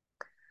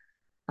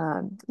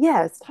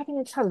 Yeah, it's having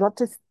a chat. I'd love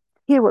to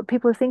hear what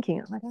people are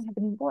thinking. I don't have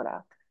any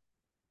water.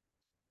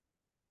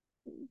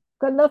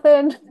 Got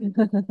nothing.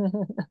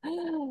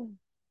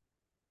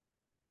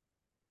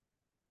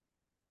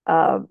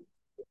 um,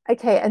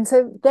 Okay, and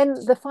so then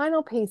the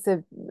final piece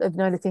of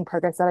noticing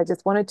progress that I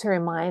just wanted to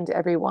remind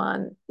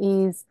everyone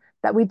is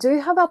that we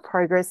do have our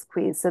progress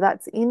quiz. So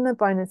that's in the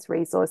bonus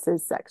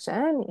resources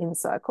section in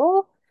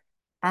Circle.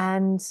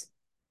 And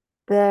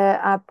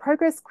the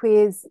progress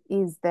quiz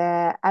is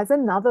there as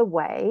another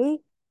way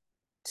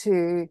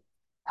to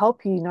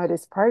help you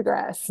notice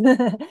progress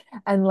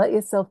and let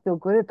yourself feel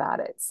good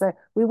about it. So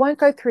we won't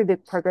go through the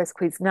progress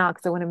quiz now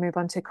because I want to move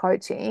on to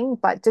coaching,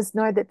 but just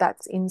know that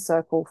that's in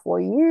Circle for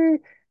you.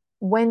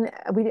 We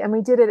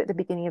did it at the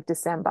beginning of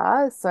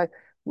December, so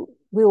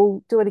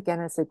we'll do it again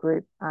as a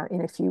group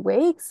in a few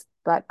weeks.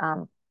 But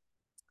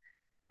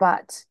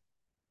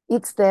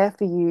it's there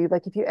for you.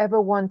 Like if you ever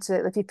want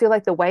to, if you feel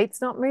like the weight's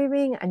not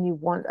moving and you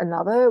want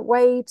another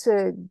way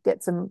to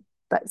get some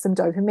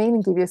dopamine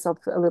and give yourself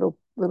a little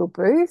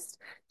boost,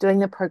 doing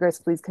the progress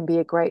quiz can be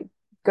a great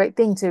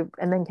thing to,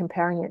 and then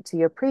comparing it to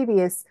your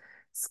previous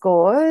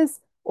scores,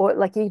 or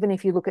like even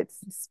if you look at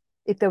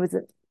if there was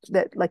a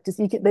that like just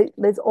you could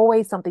there's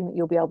always something that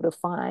you'll be able to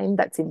find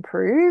that's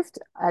improved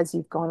as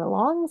you've gone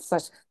along. So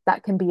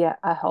that can be a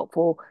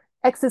helpful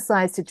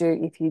exercise to do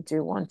if you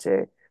do want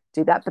to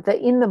do that. But the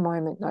in the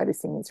moment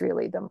noticing is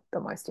really the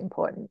most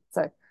important.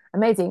 So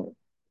amazing.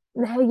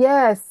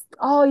 Yes.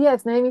 Oh,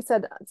 yes. Naomi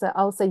said, so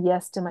I'll say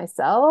yes to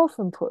myself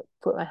and put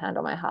my hand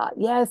on my heart.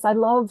 Yes, I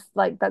love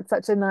like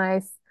that's a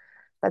nice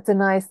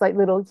like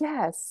little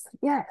yes,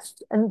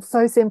 yes. And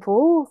so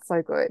simple,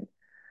 so good.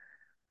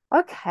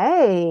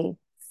 Okay.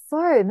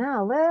 So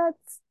now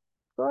let's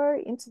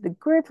go into the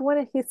group. I want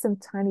to hear some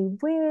tiny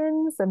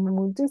wins and then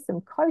we'll do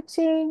some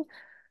coaching.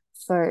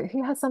 So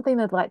who has something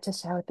they'd like to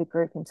share with the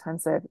group in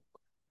terms of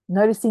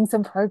noticing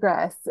some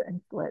progress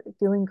and like,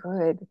 feeling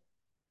good?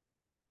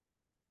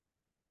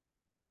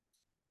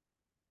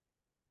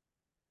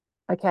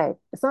 Okay,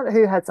 it's not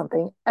who had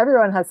something.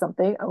 Everyone has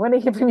something. I want to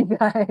hear from you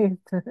guys.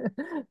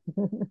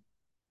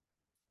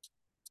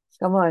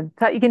 Come on.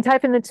 You can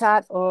type in the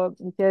chat or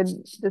you can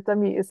just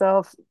unmute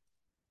yourself.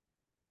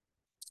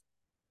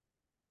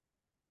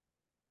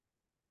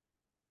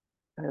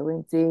 Oh,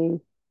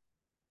 Lindsay.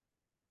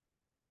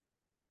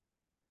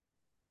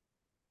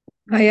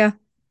 Yeah.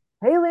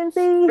 Hey,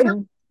 Lindsay.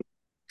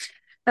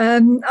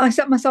 I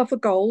set myself a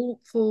goal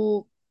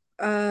for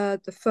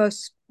the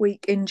first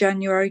week in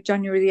January,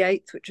 January the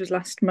 8th, which was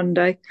last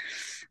Monday,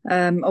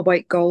 a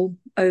weight goal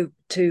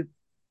to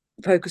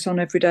focus on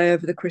every day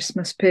over the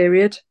Christmas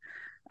period.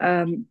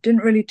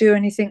 Didn't really do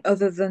anything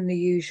other than the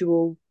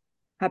usual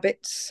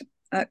habits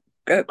at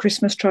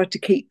Christmas, tried to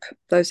keep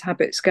those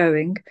habits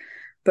going,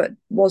 but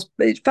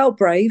it felt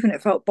brave and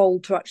it felt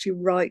bold to actually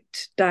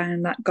write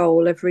down that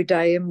goal every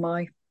day in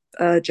my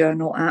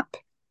journal app.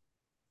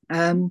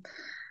 Um,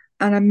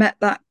 and I met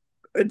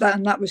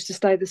and that was to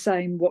stay the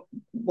same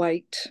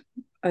weight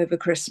over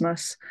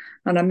Christmas,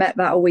 and I met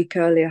that a week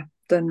earlier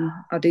than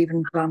I'd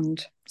even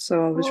planned.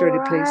 So I was really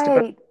pleased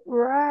about it.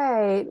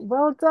 Right, right.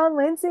 Well done,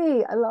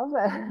 Lindsay. I love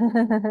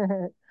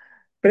it.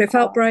 But it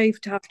felt Oh,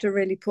 brave to have to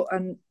really put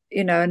a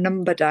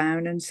number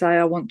down and say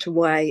I want to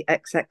weigh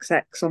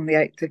XXX on the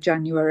 8th of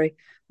January.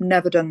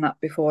 Never done that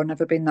before,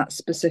 never been that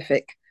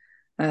specific.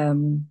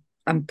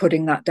 And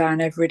putting that down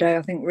every day,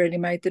 I think really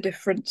made the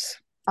difference.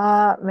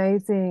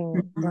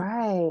 amazing. Mhm.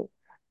 Right.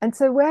 And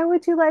so where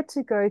would you like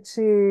to go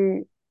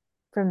to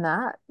from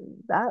that,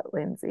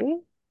 Lindsay?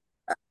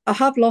 I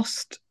have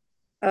lost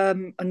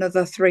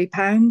another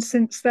 £3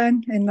 since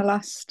then in the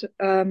last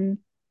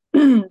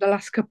the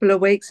last couple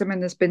of weeks. I mean,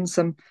 there's been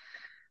some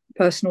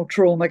personal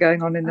trauma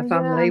going on in Oh the yeah, I'm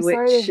family,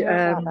 sorry to which hear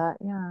about that.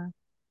 Yeah.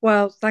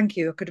 well, thank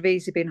you. I could have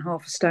easily been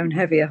half a stone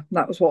heavier.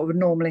 That was what would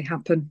normally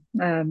happen.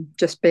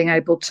 Just being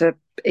able to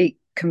eat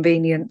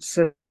convenience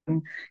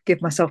and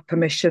give myself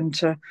permission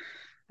to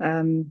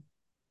um,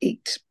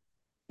 eat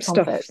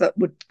Comfort. stuff that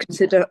would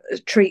consider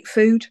treat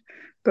food,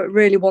 but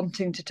really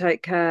wanting to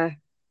take care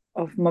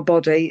of my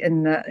body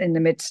in the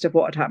midst of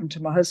what had happened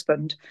to my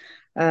husband.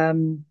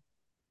 Um,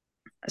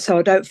 so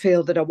I don't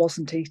feel that I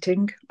wasn't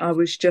eating. I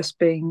was just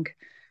being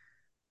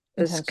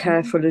as Intentional.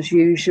 careful as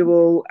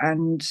usual,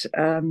 and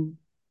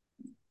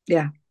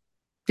yeah,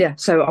 yeah.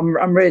 So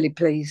I'm really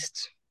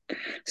pleased.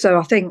 So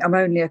I think I'm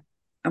only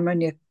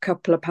a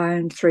couple of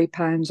pounds,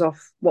 £3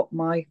 off what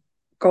my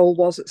goal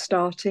was at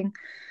starting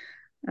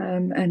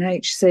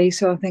NHC.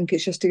 So I think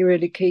it's just to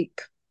really keep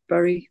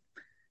very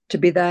to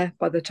be there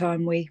by the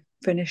time we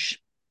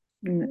finish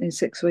in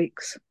 6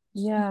 weeks.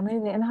 Yeah,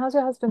 amazing. And how's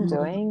your husband Mm.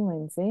 doing,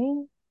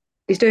 Lindsay?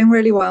 He's doing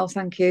really well,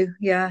 thank you.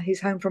 Yeah,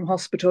 he's home from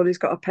hospital. He's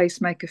got a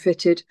pacemaker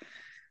fitted.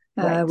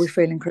 We Great.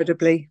 feel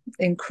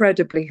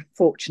incredibly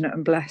fortunate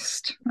and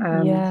blessed.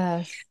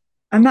 Yes.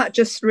 And that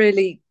just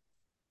really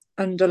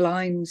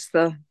underlines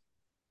the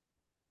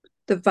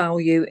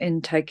value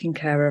in taking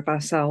care of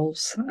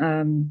ourselves.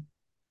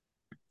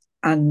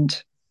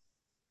 And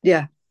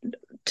yeah,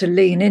 to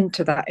lean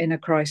into that in a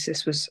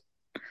crisis was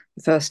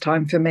the first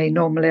time for me.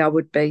 Normally, I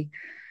would be,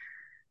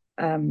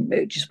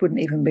 it just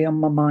wouldn't even be on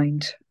my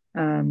mind.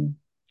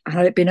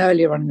 Had it been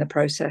earlier on in the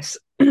process,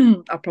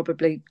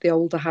 the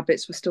older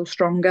habits were still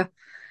stronger.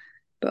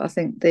 But I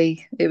think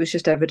it was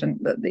just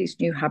evident that these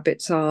new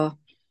habits are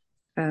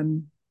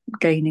um,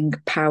 gaining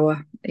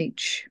power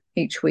each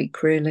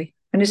week, really.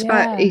 And it's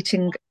about Yeah.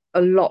 eating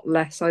a lot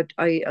less. I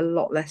eat a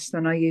lot less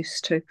than I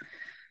used to,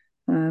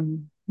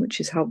 which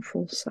is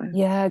helpful. So,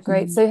 Yeah,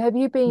 great. mm. So have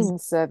you been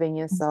serving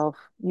yourself?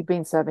 You've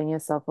been serving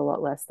yourself a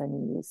lot less than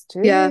you used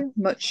Yeah, to.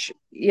 much.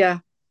 Yeah,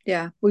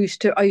 yeah. I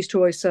used to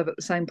always serve at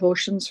the same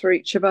portions for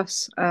each of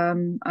us,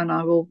 and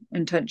I will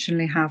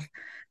intentionally have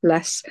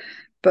less,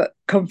 but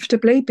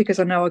comfortably because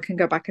I know I can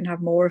go back and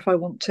have more if I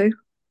want to.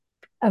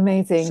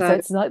 Amazing. So So,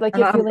 it's not like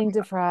and you're I'm feeling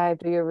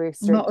deprived or you're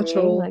not at restricting.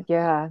 all. Like,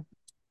 yeah,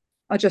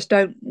 I just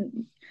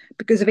don't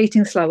because of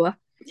eating slower.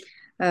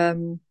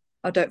 Um,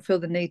 I don't feel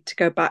the need to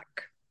go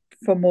back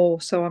for more,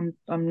 so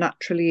I'm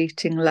naturally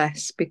eating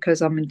less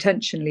because I'm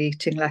intentionally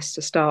eating less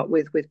to start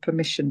with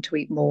permission to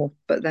eat more,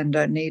 but then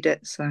don't need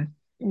it. So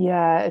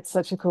yeah, it's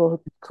such a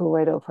cool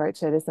way to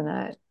approach it, isn't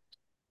it?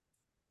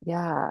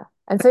 Yeah.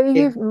 And so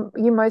yeah,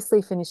 you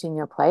mostly finishing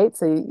your plate,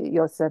 so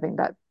you're serving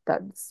that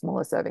that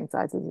smaller serving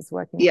sizes is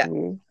working for Yeah,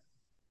 you.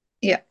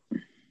 yeah,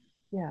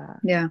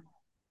 Yeah. yeah.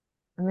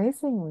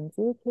 Amazing,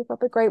 Lindsay. Keep up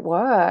the great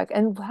work.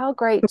 And how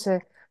great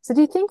to. So,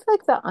 do you think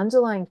like the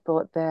underlying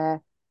thought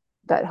there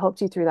that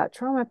helped you through that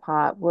trauma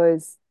part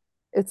was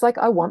it's like,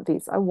 I want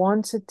this. I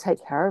want to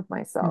take care of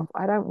myself. Mm,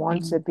 I don't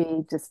want to mm,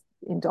 be just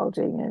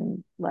indulging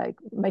and like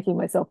making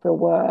myself feel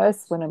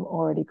worse when I'm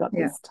already got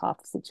yeah. this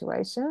tough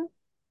situation.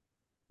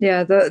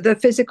 Yeah, the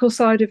physical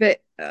side of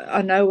it,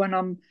 I know when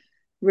I'm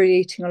really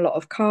eating a lot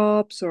of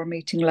carbs or I'm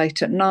eating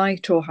late at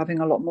night or having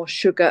a lot more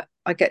sugar,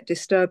 I get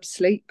disturbed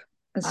sleep.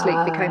 And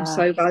sleep became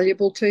so Ah,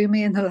 valuable to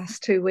me in the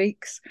last 2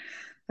 weeks.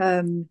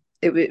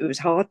 It was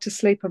hard to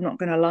sleep, I'm not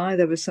going to lie.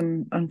 There were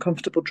some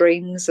uncomfortable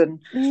dreams and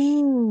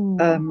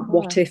of what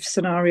course. if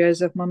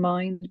scenarios of my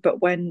mind.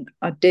 But when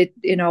I did,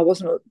 I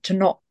wasn't to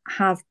not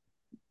have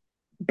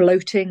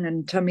bloating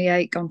and tummy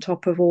ache on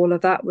top of all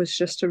of that was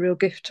just a real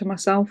gift to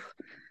myself.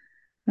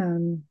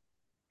 Um,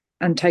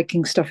 and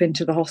taking stuff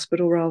into the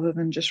hospital rather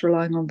than just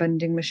relying on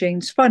vending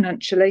machines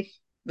financially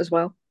as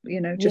well,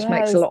 just Yeah,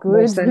 makes a it's lot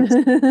more good. sense.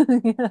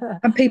 Yeah.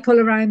 And people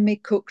around me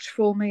cooked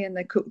for me and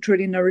they cooked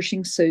really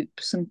nourishing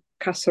soups and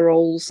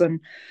casseroles and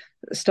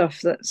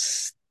stuff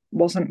that's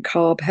wasn't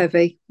carb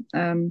heavy,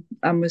 and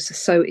was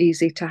so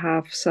easy to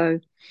have. So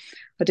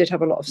I did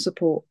have a lot of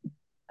support.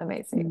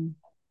 Amazing. Mm.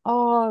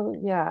 Oh,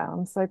 yeah.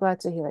 I'm so glad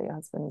to hear that your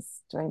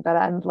husband's doing better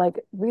and like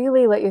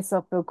really let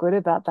yourself feel good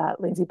about that,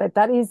 Lindsay. But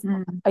that is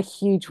Mm. a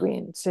huge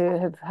win to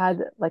have had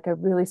like a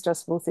really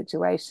stressful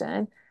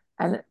situation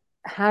and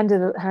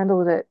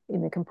handled it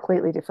in a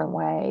completely different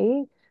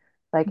way.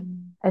 Like,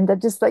 Mm. and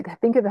that just like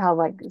think of how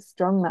like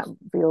strong that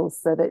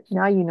feels so that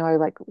now you know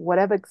like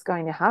whatever's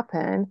going to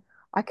happen,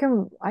 I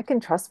can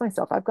trust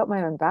myself. I've got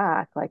my own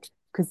back. Like,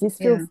 because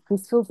Yeah,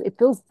 it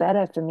feels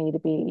better for me to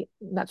be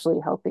naturally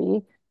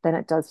healthy than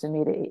it does for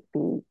me to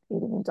be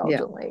eating yeah,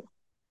 indulgently.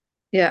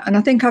 yeah. And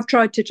I think I've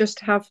tried to just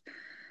have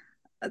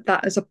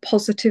that as a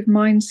positive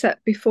mindset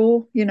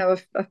before,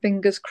 a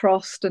fingers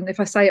crossed. And if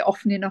I say it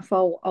often enough,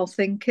 I'll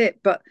think it.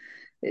 But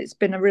it's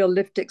been a real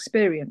lived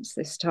experience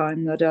this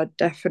time that I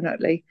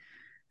definitely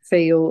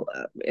feel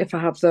if I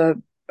have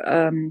the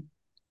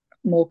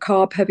more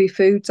carb heavy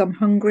foods, I'm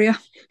hungrier.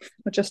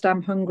 I just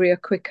am hungrier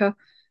quicker.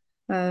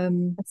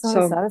 It's not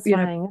as So,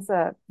 satisfying, is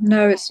it?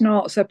 no, it's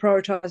not. So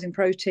prioritizing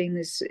protein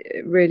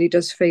it really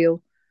does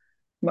feel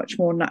much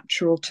more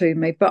natural to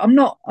me. But I'm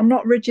not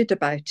rigid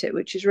about it,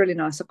 which is really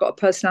nice. I've got a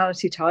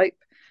personality type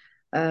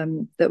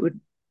that would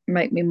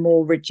make me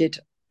more rigid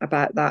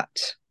about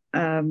that.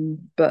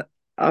 But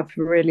I've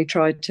really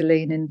tried to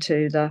lean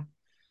into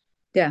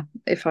yeah,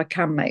 if I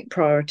can make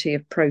priority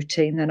of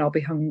protein, then I'll be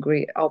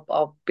hungry.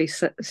 I'll be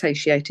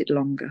satiated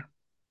longer.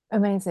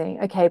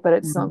 Amazing. Okay, but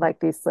it's not Mm. like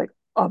this, like,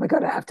 oh my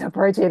God, I have to have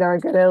protein or I'm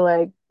gonna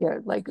like,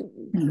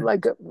 Mm.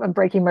 like I'm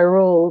breaking my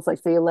rules. Like,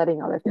 so you're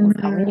letting other things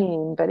come No,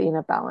 in, but in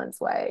a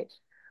balanced way.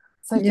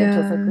 So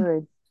gentle, so yeah,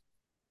 good.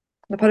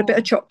 I've had a bit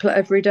of Oh, chocolate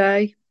every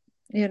day.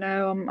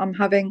 I'm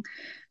having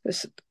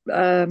this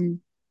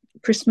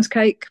Christmas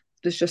cake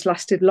that's just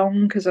lasted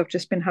long because I've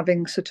just been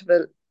having sort of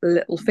a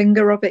little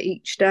finger of it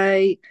each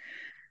day.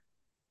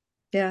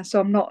 Yeah,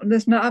 so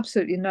there's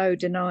absolutely no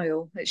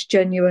denial. It's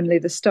genuinely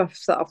the stuff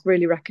that I've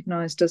really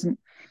recognized doesn't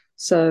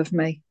serve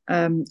me,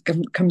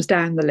 comes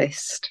down the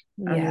list.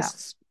 And yeah.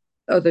 there's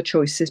other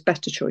choices,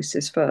 better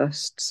choices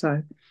first.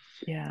 So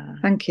Yeah.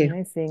 thank you.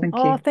 Amazing. Thank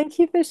Oh, you. thank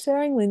you for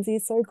sharing, Lindsay.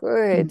 So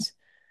good. Mm.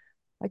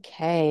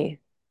 Okay.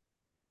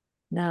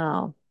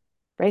 Now,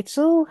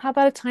 Rachel, how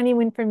about a tiny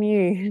win from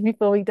you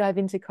before we dive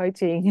into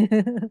coaching?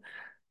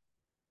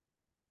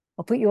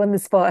 I'll put you on the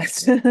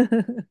spot.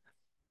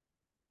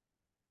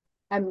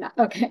 I'm not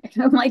okay.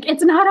 I'm like,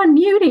 it's not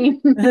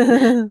unmuting.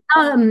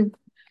 um,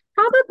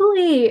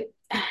 Probably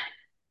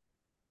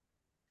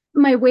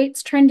my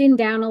weight's trending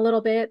down a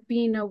little bit,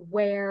 being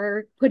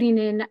aware, putting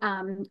in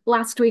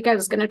last week I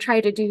was gonna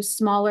try to do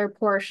smaller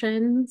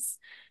portions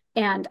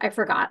and I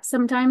forgot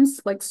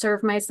sometimes, like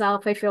serve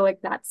myself. I feel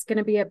like that's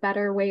gonna be a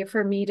better way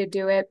for me to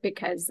do it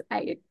because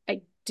I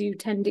do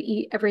tend to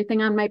eat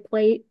everything on my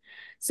plate.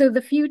 So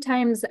the few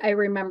times I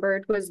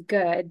remembered was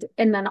good.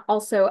 And then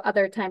also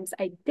other times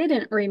I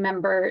didn't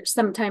remember,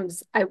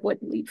 sometimes I would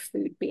leave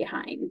food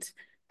behind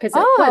because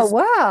it Oh, was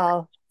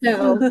wow.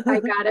 so I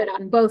got it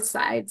on both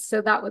sides.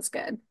 So that was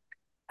good.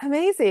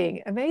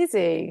 Amazing,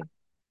 amazing.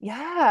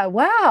 Yeah,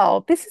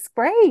 wow. This is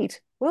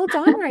great. Well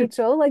done,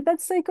 Rachel. Like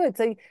that's so good.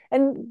 So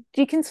and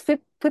you can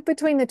flip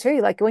between the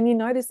two. Like when you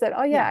notice that,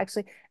 oh yeah, Yeah.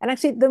 actually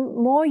the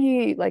more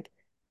you like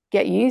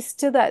get used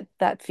to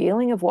that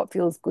feeling of what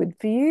feels good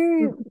for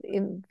you Mhm.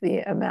 in the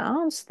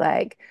amount,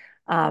 like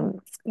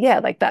yeah,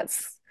 like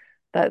that's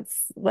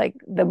like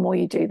the more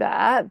you do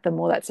that, the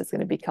more that's just going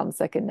to become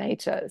second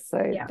nature.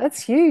 So Yeah.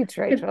 that's huge,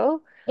 It-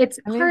 Rachel. It's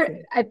hard.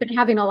 Amazing. I've been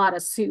having a lot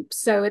of soup,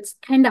 so it's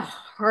kind of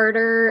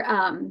harder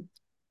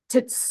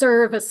to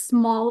serve a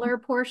smaller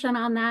portion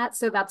on that.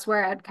 So that's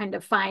where I'd kind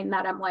of find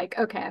that I'm like,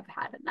 okay, I've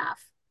had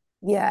enough.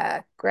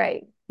 Yeah,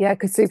 great. Yeah,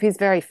 because soup is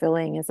very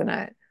filling, isn't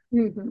it?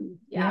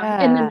 Yeah.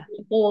 And then Yeah. in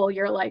the bowl,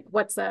 you're like,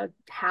 what's a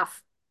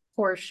half?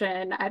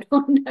 portion. I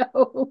don't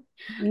know.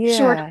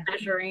 Short of Yeah.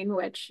 measuring,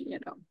 which,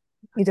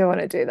 You don't want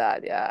to do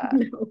that. Yeah.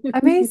 no.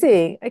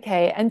 Amazing.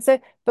 Okay. And so,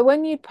 but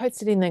when you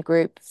posted in the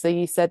group, so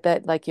you said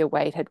that like your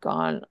weight had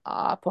gone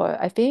up,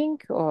 or I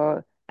think,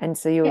 or, and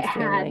so you were It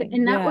had, feeling,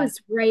 and that yeah.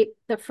 was right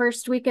the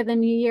first week of the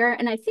new year.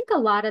 And I think a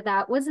lot of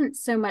that wasn't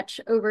so much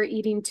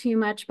overeating too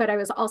much, but I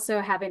was also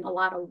having a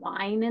lot of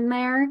wine in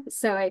there.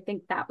 So I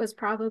think that was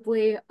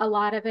probably a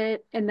lot of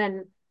it. And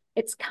then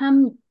it's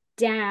come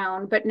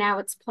down, but now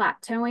it's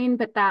plateauing.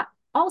 But that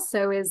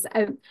also is,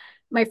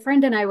 my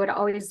friend and I would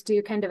always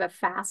do kind of a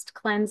fast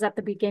cleanse at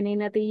the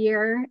beginning of the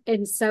year.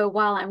 And so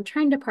while I'm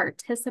trying to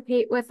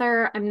participate with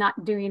her, I'm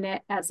not doing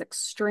it as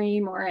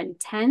extreme or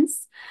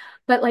intense,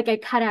 but like I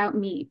cut out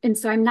meat. And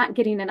so I'm not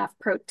getting enough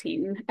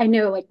protein. I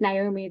know like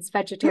Naomi's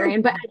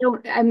vegetarian, but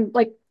I'm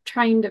like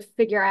trying to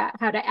figure out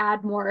how to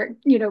add more,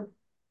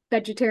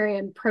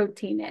 vegetarian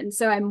protein in.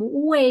 So I'm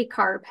way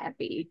carb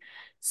heavy.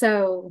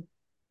 So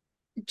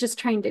just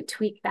trying to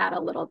tweak that a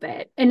little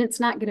bit. And it's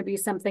not going to be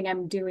something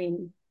I'm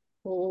doing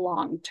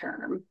long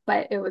term,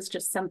 but it was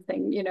just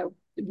something,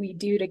 we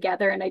do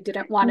together. And I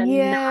didn't want to not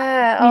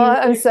Yeah. Oh,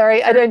 do I'm it.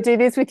 sorry. I don't do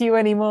this with you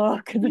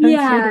anymore because I'm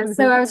Yeah, so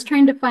feeling I was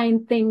trying to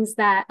find things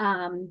that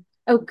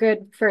oh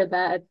good for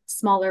the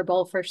smaller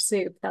bowl for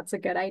soup. That's a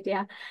good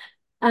idea.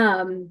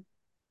 Um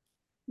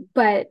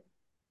but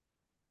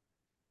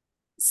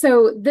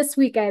so this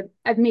week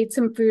I've made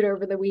some food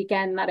over the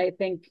weekend that I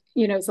think,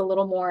 is a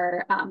little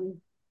more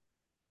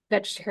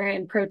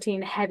vegetarian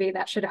protein heavy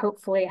that should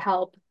hopefully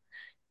help.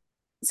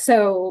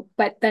 So,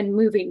 but then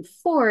moving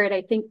forward,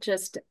 I think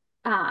just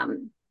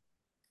um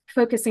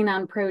focusing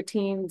on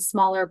protein,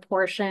 smaller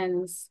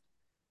portions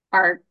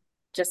are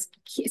just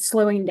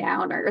slowing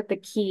down are the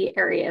key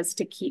areas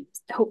to keep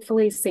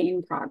hopefully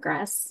seeing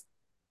progress.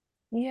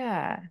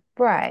 yeah.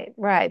 Right.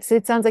 Right. So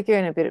it sounds like you're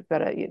in a bit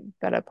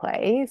better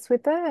place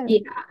with that. Yeah,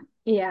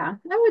 yeah,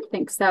 I would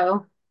think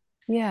so.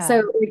 Yeah.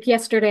 So like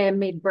yesterday I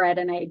made bread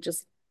and I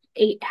just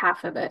ate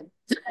half of it.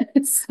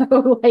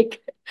 So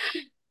like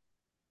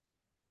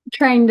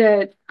trying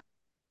to,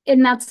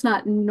 and that's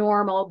not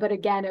normal, but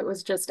again, it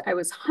was just I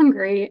was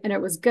hungry and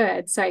it was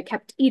good. So I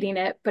kept eating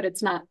it, but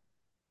it's not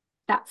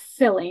that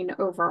filling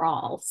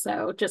overall.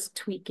 So just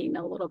tweaking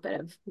a little bit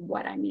of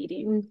what I'm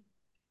eating.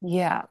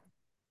 Yeah.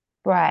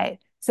 Right.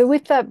 So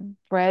with that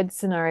bread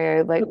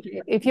scenario, like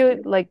Okay, if thank you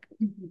you. like,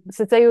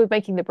 so say you were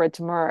making the bread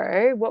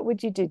tomorrow, what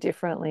would you do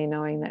differently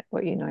knowing that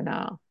what you know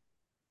now?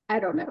 I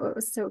don't know. It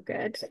was so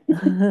good.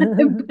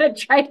 But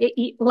try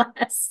to eat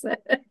less.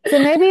 So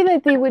maybe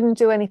that they wouldn't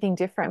do anything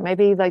different.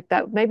 Maybe like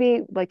that,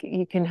 maybe like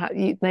you can have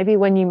you maybe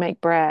when you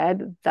make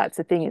bread, that's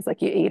the thing is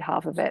like you eat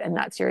half of it and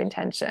that's your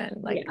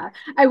intention. Like, Yeah,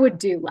 I would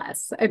do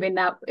less. I mean,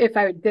 that if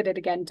I did it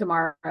again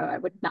tomorrow, I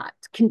would not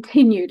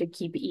continue to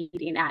keep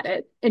eating at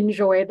it.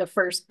 Enjoy the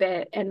first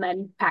bit and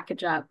then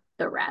package up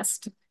the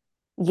rest.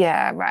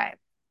 yeah, right.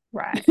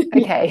 Right. Yeah,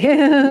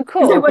 Okay.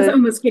 because I Cool. was But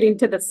almost getting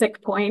to the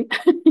sick point.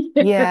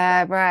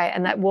 yeah, right.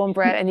 And that warm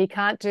bread, and you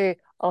can't do,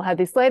 I'll have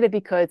this later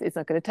because it's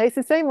not going to taste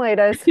the same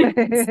later. So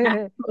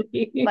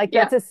Exactly. like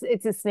Yeah.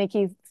 it's a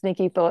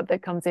sneaky thought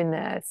that comes in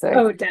there. So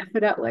Oh,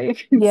 definitely.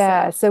 So,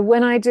 yeah, so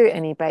when I do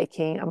any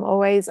baking, I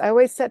always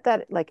set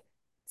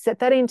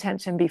that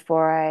intention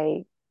before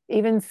I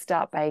even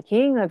start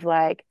baking of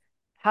like,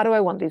 how do I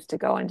want this to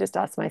go? And just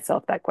ask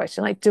myself that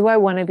question. Like, do I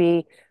want to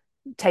be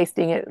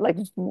tasting it like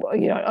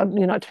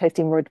you're not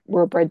tasting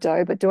raw bread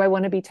dough, but do I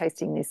want to be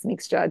tasting this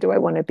mixture? Do I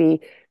want to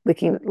be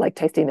looking like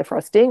tasting the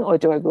frosting, or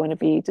do I want to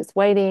be just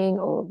waiting,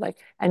 or like,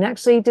 and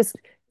actually just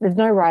there's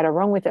no right or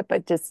wrong with it,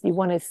 but just you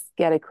want to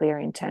get a clear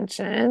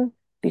intention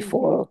mhm.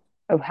 before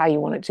of how you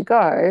want it to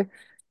go.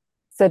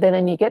 So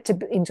then you get to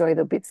enjoy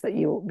the bits that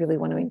you really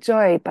want to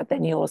enjoy, but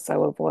then you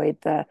also avoid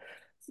the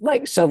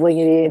like shoveling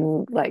it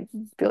in, like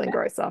feeling Yeah.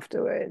 gross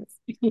afterwards.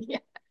 Yeah.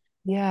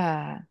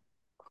 Yeah.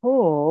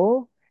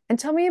 Cool. And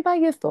tell me about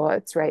your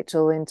thoughts,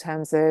 Rachel, in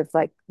terms of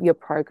like your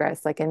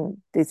progress, like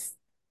in this,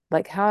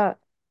 like how,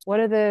 what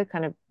are the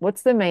kind of,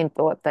 what's the main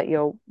thought that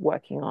you're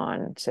working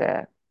on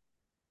to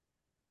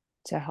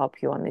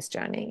help you on this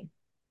journey?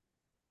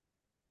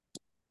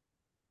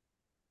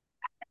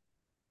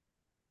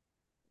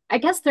 I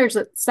guess there's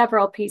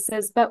several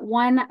pieces, but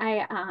one,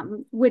 I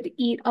would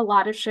eat a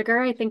lot of sugar.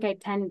 I think I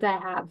tend to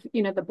have,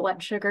 the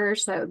blood sugar.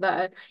 So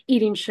the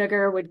eating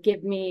sugar would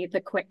give me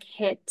the quick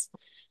hit.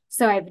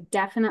 So I've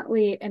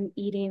definitely am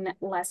eating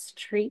less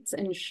treats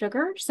and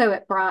sugar. So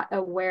it brought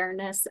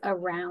awareness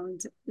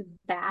around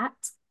that.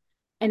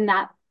 And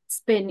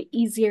that's been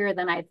easier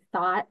than I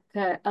thought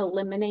to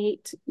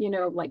eliminate,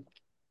 like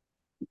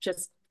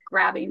just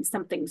grabbing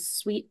something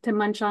sweet to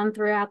munch on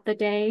throughout the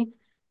day.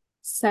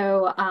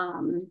 So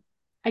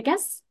I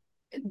guess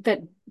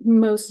the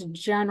most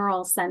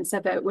general sense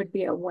of it would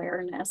be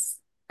awareness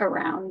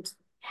around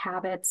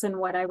habits and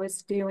what I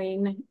was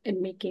doing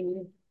and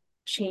making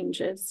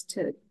changes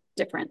to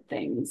different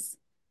things.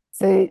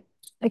 So,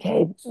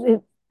 okay,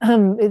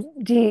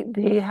 do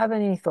you have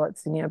any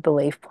thoughts in your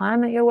belief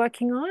plan that you're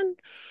working on?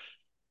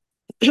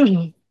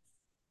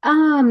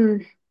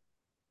 Um,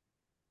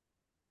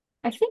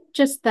 I think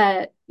just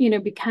that,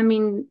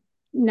 becoming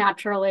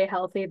naturally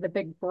healthy, the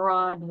big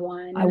broad I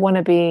one. want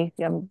to be,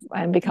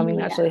 I'm becoming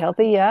naturally Yeah.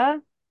 healthy. Yeah.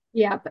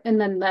 Yep. And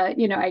then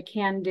I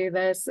can do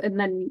this. And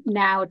then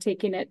now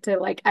taking it to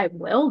like, I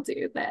will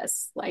do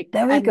this. Like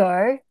There we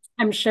go.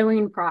 I'm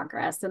showing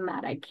progress in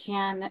that I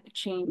can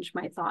change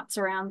my thoughts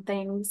around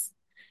things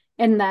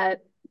and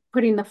that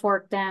putting the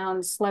fork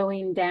down,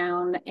 slowing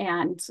down.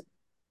 And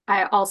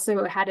I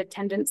also had a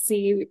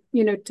tendency,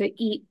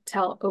 to eat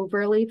till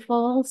overly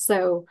full.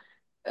 So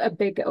a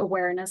big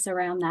awareness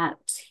around that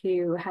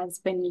too has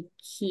been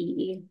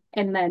key.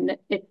 And then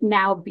it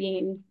now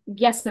being,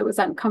 yes, it was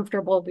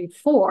uncomfortable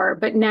before,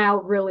 but now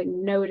really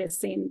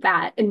noticing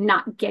that and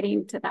not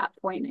getting to that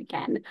point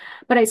again.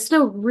 But I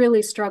still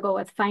really struggle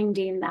with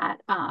finding that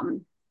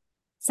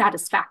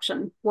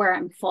satisfaction where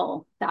I'm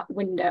full, that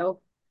window.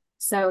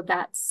 So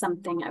that's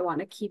something I want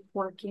to keep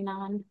working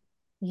on.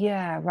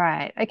 Yeah,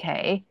 right.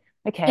 Okay.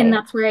 And Okay.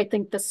 that's where I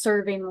think the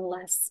serving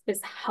less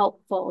is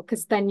helpful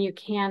because then you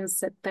can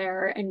sit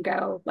there and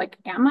go, like,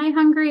 am I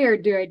hungry or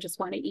do I just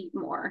want to eat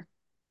more?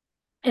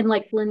 And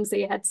like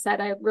Lindsay had said,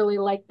 I really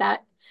like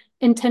that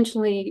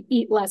intentionally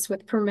eat less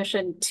with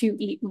permission to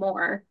eat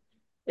more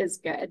is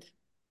good.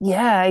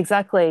 Yeah,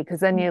 exactly. Because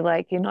then you're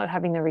not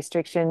having the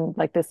restriction,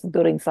 like this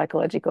building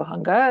psychological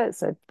hunger.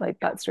 So like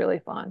Yeah. that's really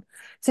fun.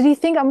 So do you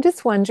think, I'm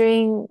just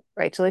wondering,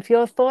 Rachel, if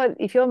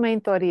your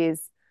main thought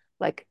is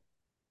like,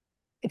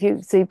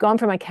 so you've gone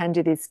from I can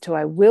do this to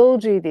I will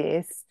do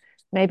this,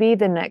 maybe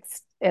the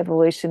next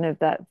evolution of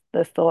that,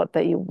 the thought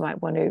that you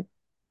might want to,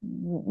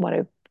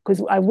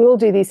 because I will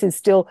do this is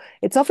still,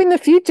 it's off in the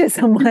future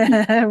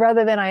somewhere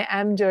rather than I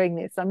am doing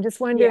this. I'm just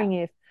Yeah. wondering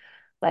if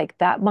like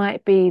that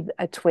might be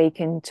a tweak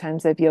in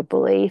terms of your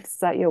beliefs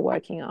that you're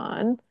working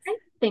on. I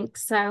think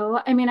so.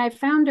 I mean, I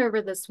found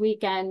over this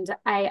weekend,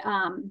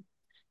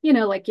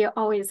 like you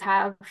always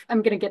have,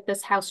 I'm gonna get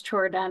this house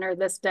chore done or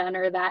this done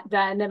or that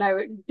done.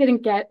 And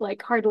didn't get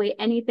like hardly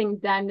anything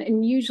done.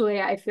 And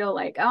usually I feel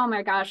like, oh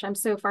my gosh, I'm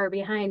so far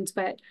behind.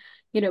 But,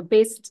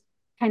 based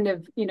kind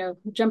of,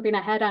 jumping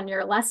ahead on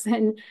your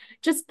lesson,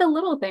 just the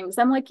little things.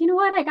 I'm like, you know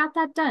what? I got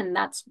that done.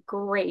 That's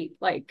great.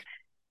 Like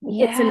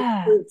it's an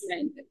Yes.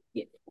 improvement.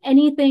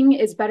 Anything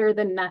is better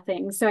than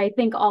nothing. So I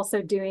think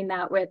also doing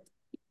that with,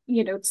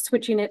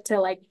 switching it to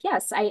like,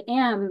 yes, I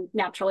am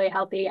naturally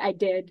healthy. I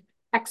did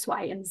X,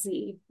 Y, and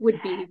Z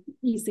would be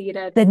easy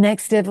to, The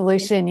next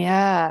evolution,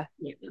 yeah.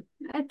 yeah,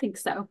 I think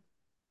so.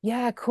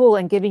 Yeah, cool.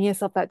 And giving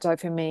yourself that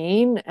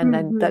dopamine, and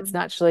then that's Mm-hmm.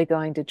 naturally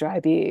going to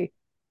drive you.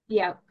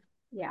 Yeah.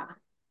 Yeah,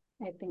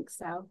 I think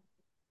so.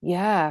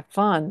 Yeah,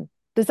 fun.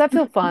 Does that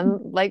feel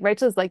fun? Like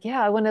Rachel's like,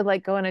 yeah, I want to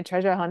like go on a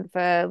treasure hunt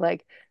for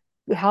like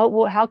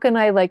how can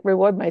I like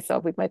reward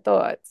myself with my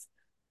thoughts?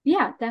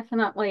 Yeah,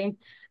 definitely.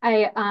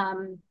 I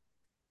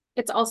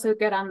it's also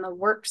good on the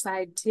work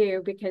side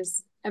too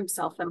because I'm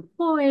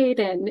self-employed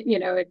and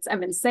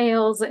I'm in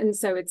sales and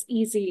so it's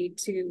easy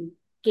to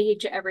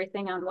gauge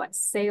everything on what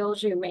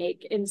sales you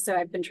make and so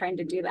I've been trying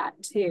to do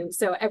that too.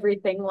 So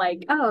everything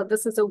like, oh,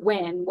 this is a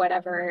win,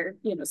 whatever,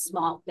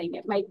 small thing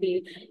it might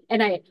be.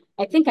 And I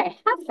think I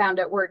have found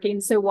it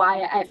working. So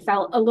why I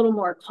felt a little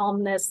more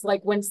calmness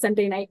like when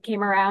Sunday night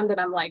came around and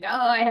I'm like, oh,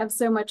 I have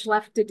so much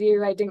left to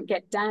do. I didn't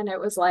get done. It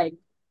was like,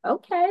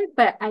 okay,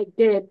 but I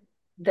did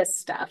this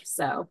stuff.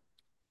 So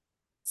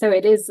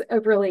it is a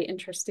really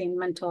interesting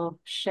mental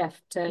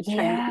shift to trying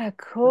to be. Yeah,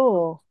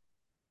 cool.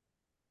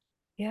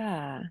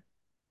 Yeah,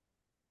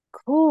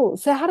 cool.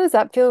 So how does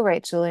that feel,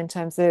 Rachel, in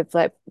terms of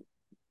like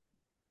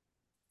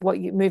what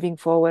you moving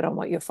forward on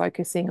what you're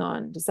focusing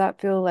on? Does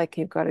that feel like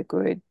you've got a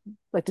good,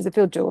 like, does it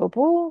feel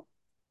doable?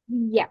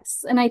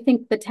 Yes. And I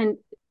think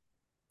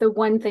the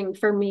one thing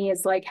for me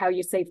is like how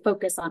you say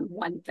focus on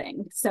one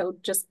thing. So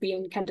just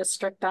being kind of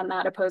strict on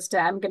that opposed to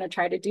I'm going to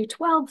try to do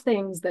 12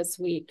 things this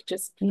week.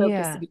 Just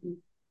Yeah. focusing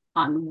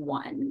on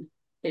one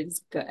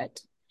is good.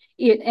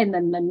 And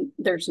then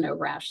there's no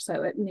rush.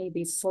 So it may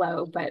be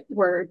slow, but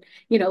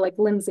like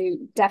Lindsay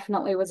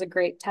definitely was a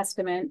great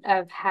testament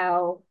of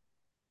how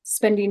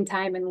spending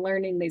time and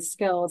learning these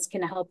skills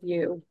can help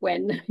you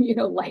when,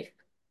 life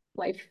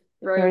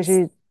Whereas throws.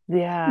 you,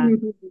 yeah.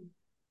 Mhm.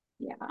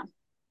 Yeah.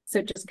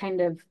 So just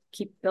kind of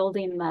keep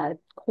building the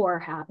core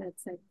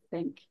habits, I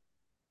think.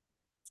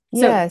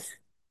 So Yes.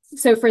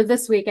 so for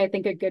this week, I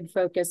think a good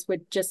focus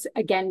would just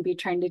again be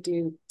trying to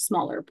do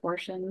smaller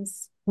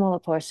portions. Smaller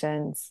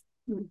portions.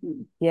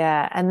 Mm-hmm.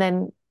 Yeah.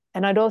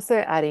 And I'd also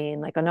add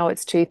in, like, I know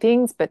it's two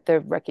things, but the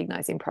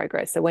recognizing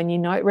progress. So when you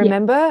know, Yeah.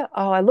 remember,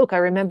 oh, I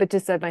remembered to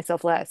serve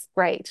myself less.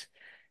 Great.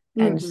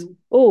 And Mm-hmm.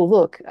 oh,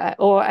 look,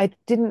 or I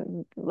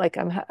didn't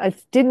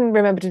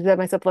remember to serve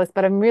myself less,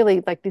 but I'm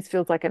really like, this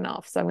feels like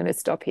enough. So I'm going to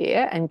stop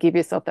here and give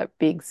yourself that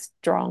big,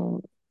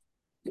 strong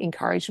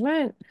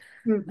encouragement.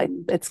 Like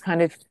Mm-hmm. it's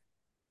kind of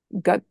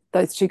got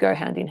those two go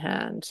hand in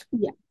hand.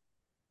 Yeah.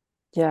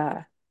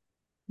 Yeah.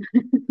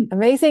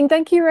 Amazing.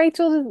 Thank you,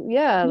 Rachel.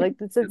 Yeah. Yeah. Like,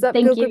 does that feel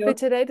Thank good for you.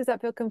 today? Does that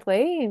feel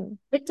complete?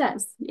 It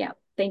does. Yeah.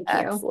 Thank you.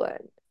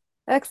 Excellent.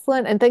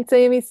 Excellent. And thanks,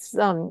 Amy.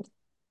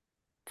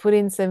 Put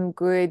in some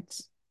good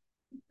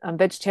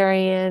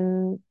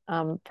vegetarian,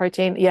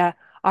 protein. Yeah,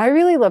 I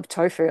really love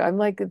tofu. I'm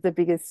like the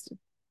biggest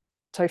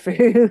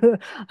tofu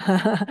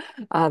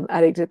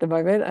addict at the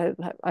moment.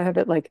 I have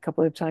it like a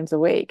couple of times a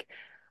week.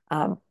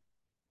 Um,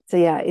 so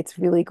yeah, it's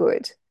really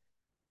good.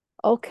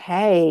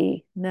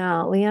 Okay,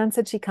 now Leanne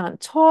said she can't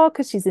talk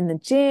because she's in the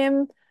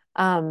gym.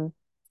 Um,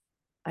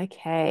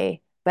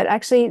 okay, but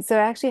actually, so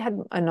I actually had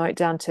a note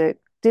down to.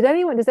 Does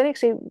any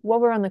actually, while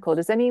we're on the call,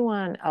 does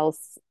anyone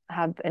else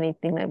have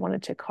anything they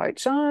wanted to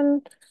coach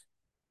on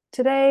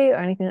today or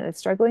anything that they're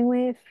struggling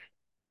with?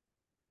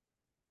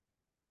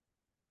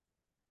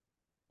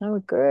 No, we're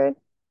good.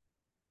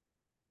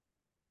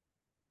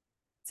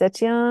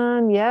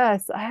 Zetian,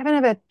 yes. I haven't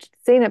ever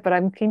seen it, but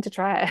I'm keen to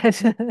try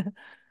it.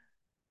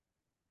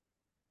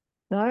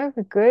 No,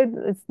 we're good.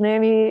 It's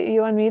Naomi,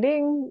 you on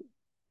meeting?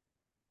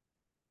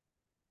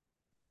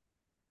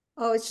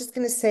 Oh, I was just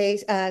going to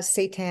say,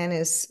 seitan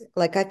is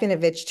like I've been a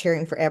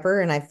vegetarian forever,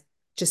 and I've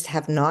just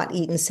have not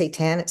eaten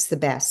seitan. It's the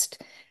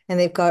best, and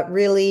they've got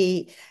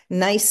really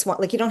nice one.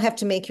 Like you don't have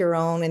to make your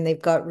own, and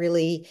they've got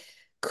really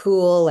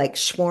cool like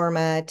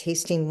shawarma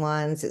tasting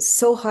ones. It's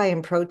so high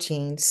in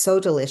protein, so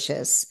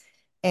delicious,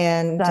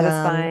 and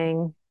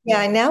Satisfying.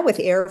 yeah, and now with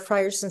air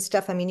fryers and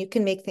stuff, I mean, you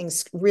can make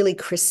things really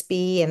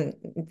crispy and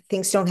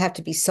things don't have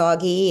to be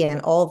soggy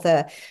and all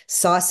the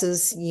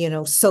sauces,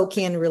 soak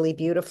in really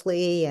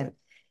beautifully and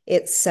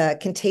it's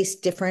can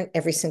taste different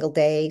every single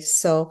day.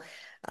 So,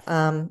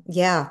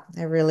 yeah,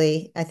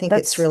 I think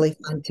it's That's really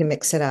fun to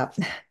mix it up.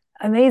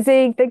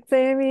 amazing. Thanks,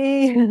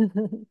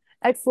 Naomi.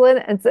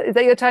 Excellent. And so is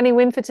that your tiny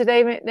win for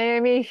today,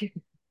 Naomi?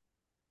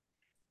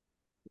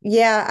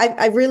 Yeah,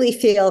 I really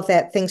feel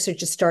that things are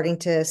just starting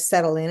to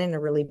settle in a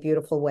really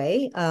beautiful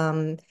way.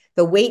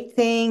 The weight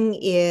thing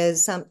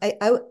is I,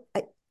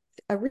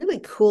 a really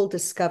cool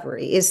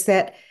discovery is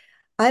that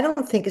I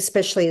don't think,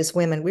 especially as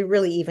women, we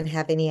really even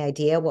have any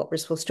idea what we're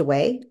supposed to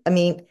weigh. I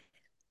mean,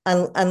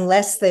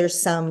 unless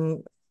there's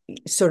some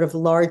sort of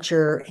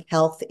larger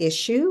health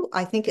issue,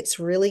 I think it's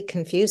really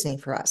confusing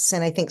for us.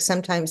 And I think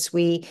sometimes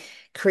we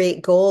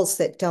create goals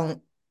that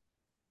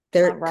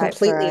they're Not right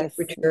for completely us.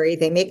 arbitrary,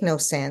 they make no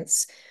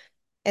sense.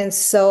 And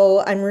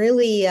so I'm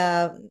really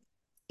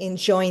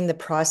enjoying the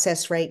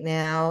process right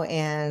now.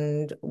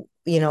 And,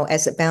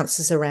 as it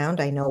bounces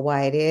around, I know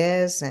why it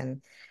is.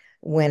 And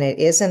when it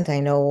isn't, I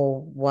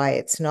know why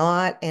it's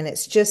not. And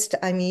it's just,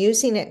 I'm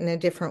using it in a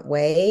different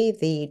way,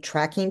 the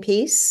tracking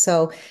piece.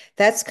 So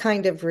that's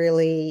kind of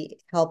really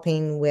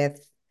helping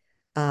with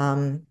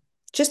um,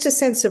 just a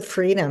sense of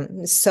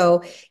freedom.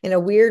 So, in a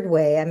weird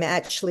way, I'm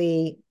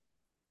actually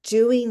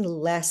doing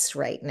less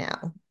right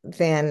now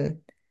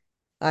than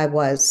I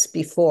was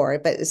before,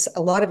 but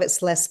a lot of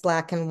it's less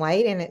black and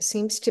white, and it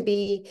seems to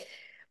be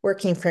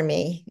working for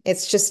me.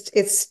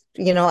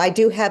 I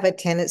do have a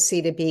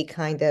tendency to be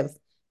kind of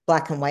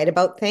black and white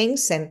about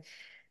things. And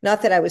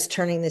not that I was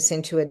turning this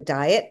into a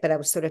diet, but I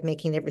was sort of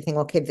making everything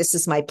okay. This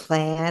is my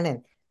plan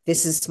and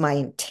this is my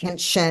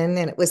intention.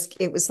 And it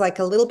was like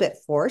a little bit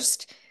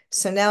forced.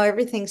 So now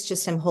everything's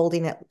just, I'm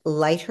holding it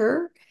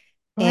lighter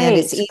and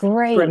it's Great, easy to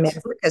great.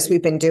 remember because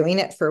we've been doing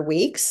it for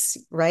weeks,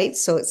 right?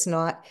 So it's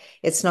not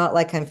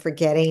like I'm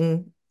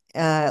forgetting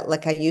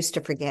like I used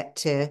to forget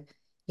to,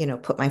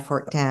 put my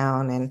fork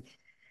down and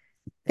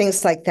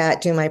things like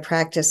that, do my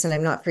practice, and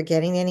I'm not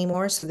forgetting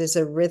anymore. So there's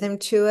a rhythm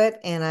to it.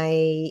 And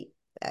I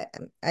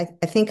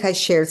think I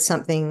shared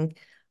something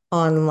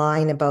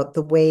online about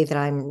the way that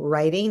I'm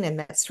writing, and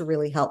that's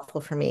really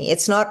helpful for me.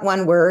 It's not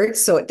one word,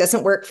 so it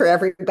doesn't work for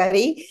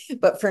everybody,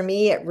 but for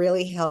me, it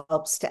really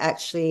helps to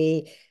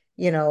actually,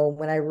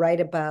 when I write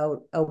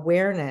about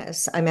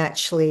awareness, I'm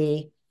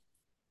actually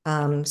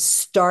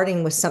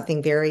starting with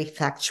something very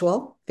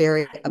factual,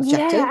 very Yeah,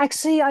 objective,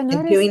 actually, I and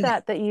noticed doing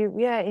that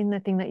yeah, in the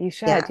thing that you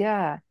shared. yeah,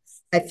 Yeah.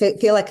 I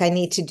feel like I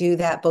need to do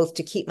that both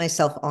to keep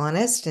myself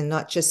honest and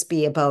not just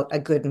be about a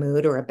good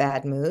mood or a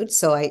bad mood.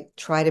 So I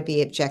try to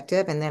be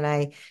objective and then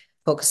I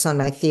focus on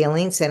my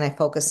feelings and I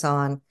focus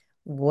on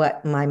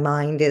what my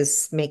mind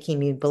is making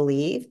me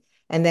believe.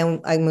 And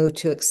then I move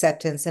to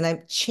acceptance and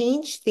I've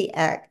changed the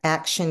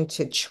action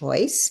to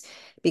choice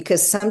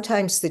because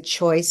sometimes the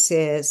choice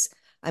is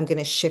I'm going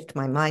to shift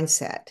my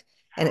mindset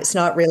and it's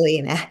not really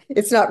an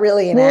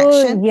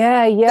action. Good.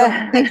 Yeah, So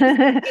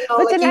yeah.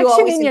 Put like an you action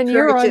always in your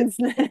encourage it. neurons.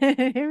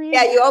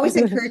 Yeah, you always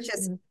encourage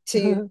us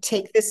to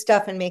take this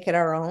stuff and make it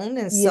our own.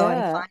 And so I'm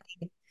Yeah.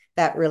 finding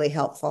that really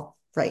helpful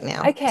right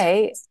now.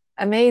 Okay.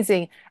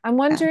 Amazing. I'm Yeah.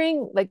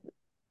 wondering, like,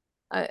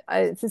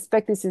 I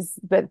suspect this is,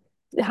 but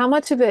how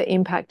much of an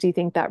impact do you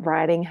think that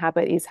writing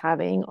habit is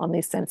having on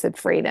this sense of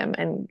freedom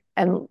and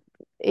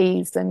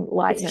ease and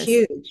It's lightness?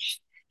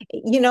 huge.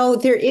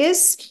 There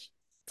is,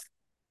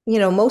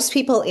 most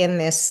people in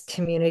this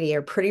community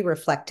are pretty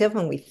reflective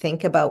when we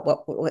think about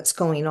what's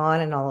going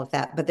on and all of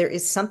that. But there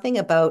is something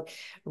about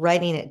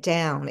writing it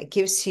down. It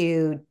gives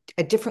you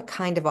a different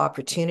kind of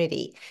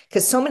opportunity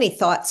because so many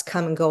thoughts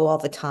come and go all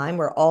the time.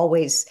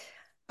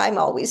 I'm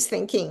always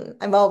thinking,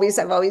 I've always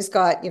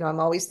got, I'm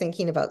always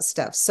thinking about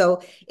stuff.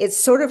 So it's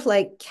sort of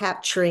like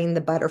capturing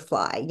the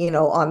butterfly,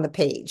 on the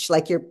page,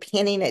 like you're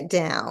pinning it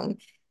down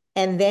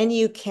And then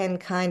you can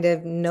kind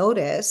of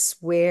notice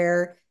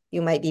where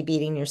you might be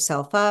beating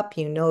yourself up.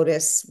 You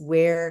notice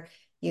where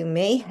you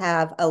may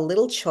have a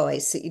little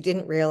choice that you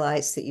didn't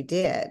realize that you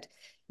did.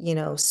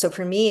 So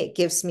for me,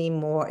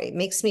 it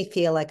makes me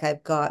feel like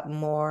I've got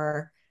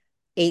more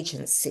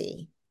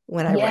agency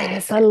when I write it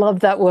Yes, I down. love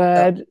that So,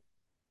 word.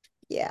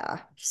 yeah.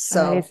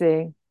 So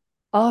Amazing.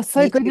 Oh,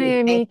 so me good, too.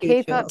 Naomi. Thank you,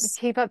 Keep up, Jules.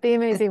 keep up the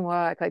amazing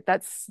work. Like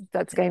that's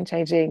game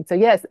changing. So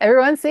yes,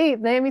 everyone see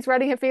Naomi's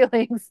writing her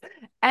feelings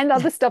and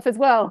other stuff as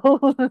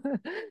well.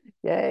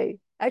 Yay.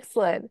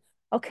 Excellent.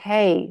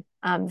 Okay.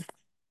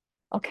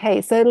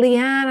 Okay, so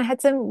Leanne,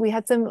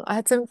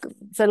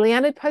 so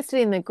Leanne had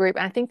posted in the group,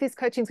 and I think this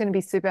coaching is going to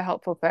be super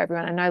helpful for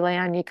everyone. I know,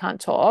 Leanne, you can't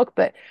talk,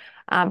 but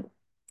um,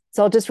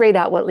 so I'll just read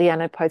out what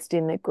Leanne had posted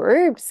in the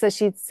group. So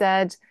she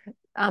said,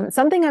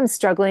 something I'm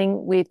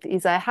struggling with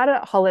is I had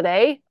a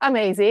holiday,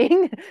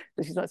 amazing.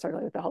 So she's not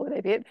struggling with the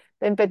holiday bit.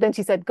 But then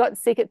she said, got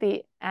sick at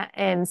the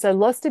end, so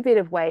lost a bit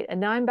of weight, and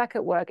now I'm back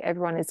at work.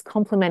 Everyone is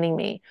complimenting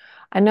me.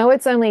 I know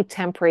it's only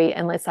temporary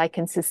unless I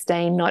can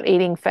sustain not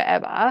eating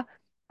forever.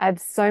 I have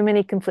so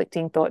many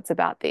conflicting thoughts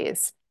about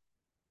this.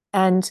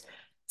 And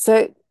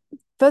so,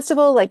 first of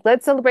all, like,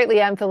 let's celebrate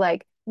Leanne for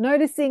like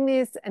noticing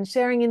this and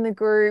sharing in the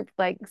group.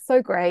 Like,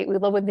 so great. We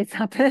love when this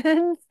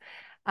happens.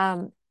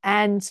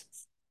 And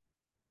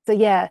so,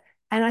 yeah.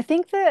 And I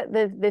think that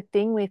the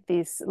thing with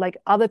this, like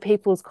other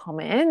people's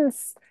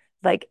comments,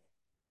 like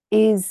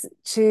is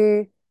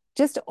to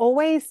just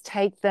always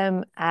take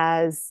them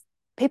as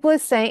people are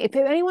saying, if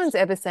anyone's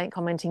ever saying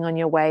commenting on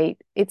your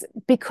weight, it's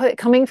because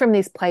coming from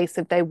this place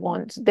of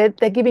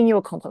they're giving you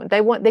a compliment.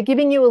 They're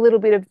giving you a little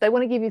bit of, they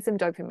want to give you some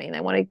dopamine.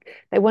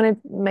 They want to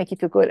make you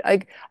feel good.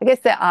 I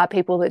guess there are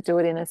people that do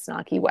it in a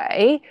snarky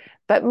way,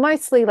 but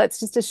mostly let's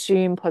just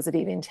assume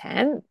positive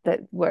intent that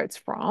where it's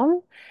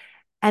from.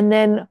 And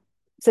then,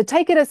 so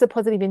take it as a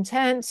positive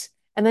intent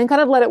and then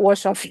kind of let it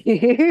wash off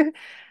you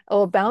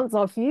or bounce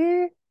off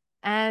you.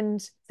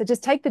 And so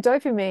just take the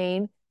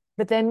dopamine,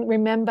 but then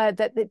remember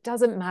that it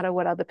doesn't matter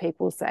what other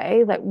people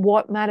say. Like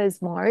what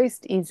matters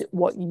most is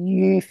what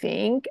you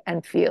think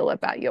and feel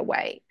about your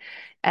weight.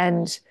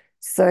 And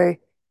so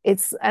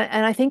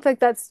and I think like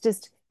that's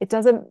just, it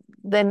doesn't,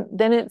 then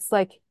it's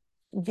like,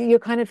 you're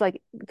kind of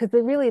like, because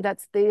really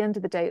that's the end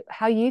of the day,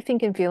 how you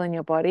think and feel in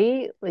your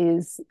body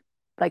is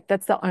like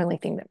that's the only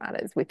thing that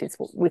matters with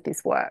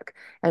this work.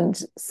 And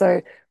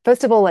so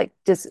first of all, like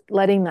just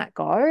letting that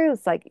go,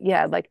 it's like,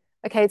 yeah, like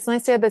okay, it's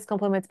nice to have those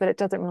compliments, but it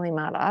doesn't really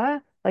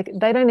matter. Like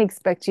they don't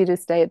expect you to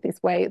stay at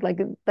this weight. Like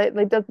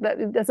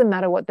it doesn't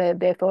matter what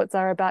their thoughts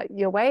are about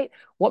your weight.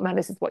 What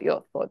matters is what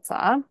your thoughts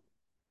are.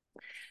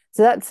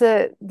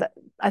 So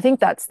I think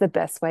that's the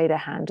best way to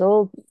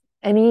handle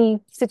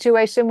any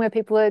situation where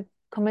people are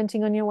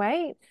commenting on your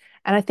weight.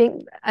 And I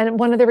think, and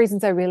one of the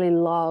reasons I really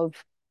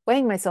love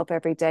weighing myself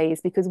every day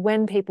is because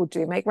when people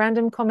do make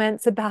random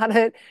comments about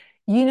it,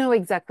 you know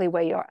exactly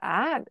where you're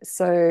at.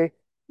 So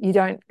you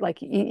don't like,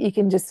 you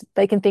can just,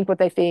 they can think what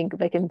they think,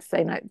 they can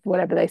say no,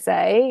 whatever they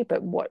say,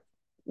 but what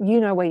you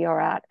know where you're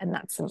at. And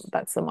that's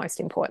the most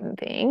important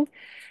thing.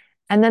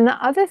 And then the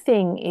other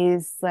thing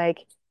is like,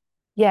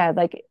 yeah,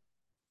 like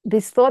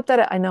this thought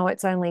that I know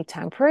it's only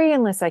temporary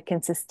unless I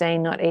can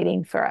sustain not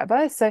eating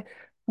forever. So,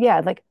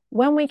 yeah, like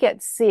when we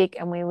get sick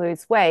and we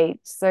lose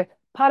weight, so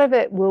part of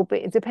it will be,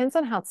 it depends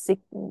on how sick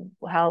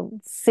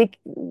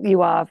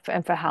you are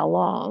and for how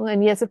long.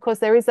 And yes, of course,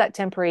 there is that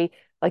temporary,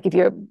 like if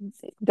your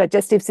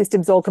digestive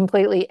system's all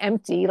completely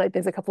empty, like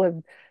there's a couple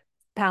of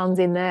pounds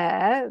in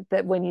there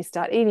that when you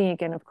start eating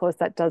again, of course,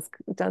 that does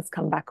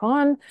come back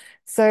on.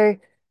 So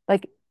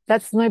like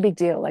that's no big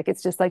deal. Like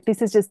it's just like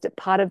this is just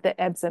part of the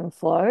ebbs and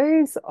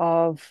flows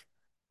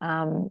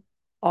um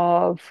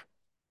of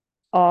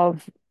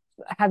of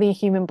having a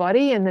human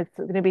body, and there's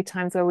going to be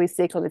times where we're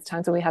sick or there's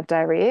times when we have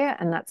diarrhea,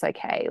 and that's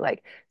okay.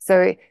 Like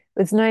so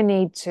there's no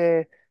need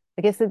to,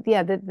 I guess that,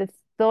 yeah, the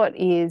thought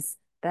is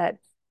that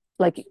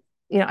like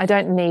I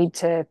don't need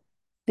to,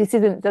 this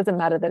isn't, doesn't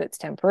matter that it's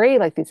temporary,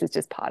 like this is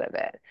just part of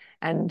it.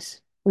 And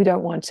we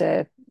don't want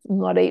to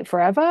not eat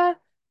forever,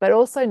 but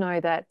also know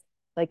that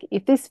like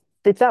if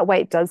that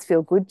weight does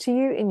feel good to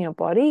you in your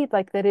body,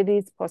 like that it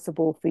is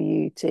possible for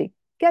you to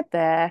get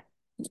there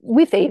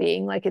with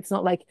eating. Like it's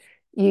not like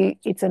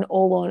it's an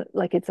all on,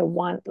 like it's a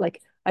one,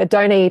 like I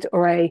don't eat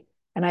or I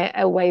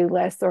weigh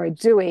less or I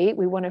do eat.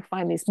 We want to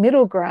find this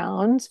middle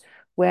ground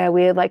where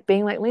we're like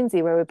being like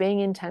Lindsay, where we're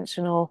being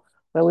intentional,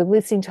 where we're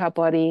listening to our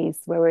bodies,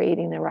 where we're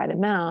eating the right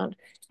amount.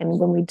 And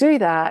when we do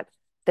that,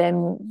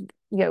 then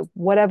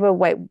whatever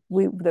weight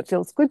that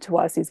feels good to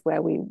us is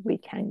where we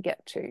can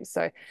get to.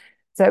 So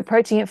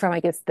approaching it from, I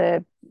guess,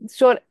 the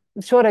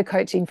shorter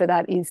coaching for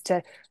that is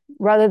to,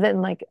 rather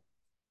than like,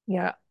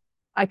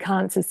 I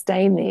can't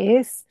sustain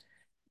this,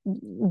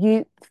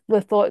 the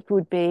thought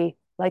would be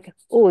like,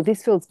 oh,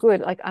 this feels good.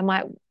 Like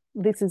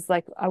this is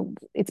like,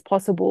 it's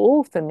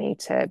possible for me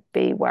to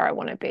be where I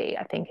want to be.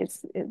 I think it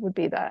would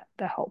be the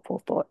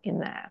helpful thought in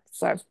there.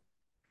 So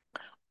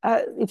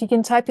if you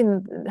can type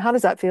in, how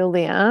does that feel,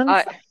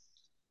 Leanne?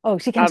 Oh,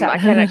 she can I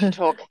can actually chat.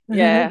 talk.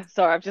 Yeah,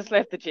 sorry, I've just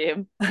left the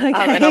gym.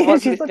 And I Okay,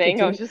 was she's not the listening.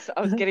 gym.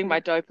 I was getting my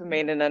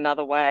dopamine in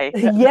another way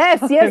at the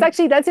Yes, yes, time.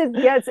 actually, that's it.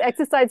 Yeah, it's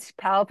exercise,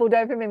 powerful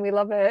dopamine. We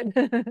love it.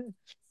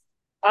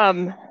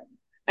 Um,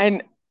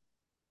 and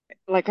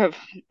like hang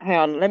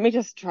on, let me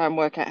just try and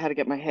work out how to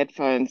get my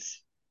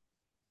headphones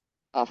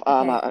off.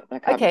 Oh Okay. no, I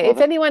can't be Okay. If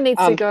bothered. anyone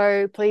needs to Um,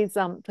 go, please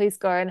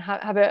go and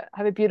have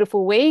a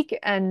beautiful week.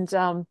 And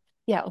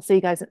yeah, I'll see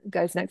you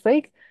guys next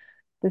week,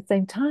 the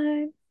same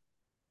time.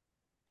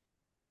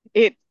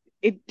 it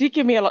it did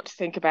give me a lot to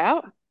think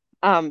about.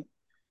 Um,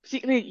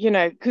 particularly,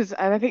 because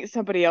and I think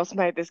somebody else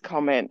made this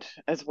comment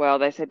as well.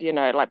 They said,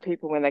 like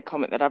people when they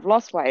comment that I've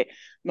lost weight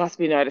must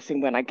be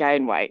noticing when I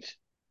gain weight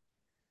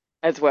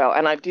as well.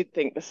 And I did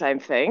think the same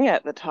thing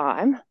at the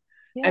time.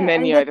 And Yeah,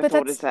 then, and that, the but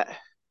thought is that's that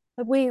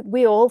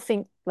we all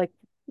think like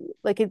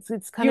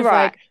it's kind you're of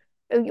right.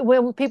 like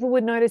when people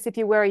would notice if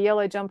you wear a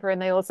yellow jumper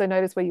and they also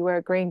notice where you wear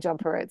a green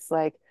jumper. It's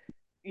like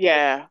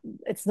Yeah.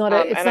 it's And I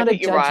not a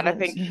think you're right. I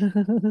judgment. think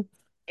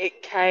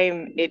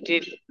it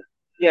did,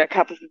 a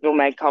couple of people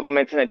made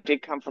comments and it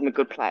did come from a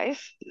good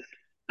place.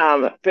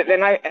 But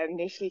then I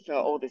initially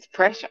felt all this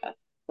pressure,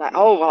 like,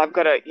 oh, well, I've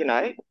got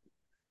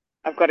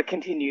to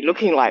continue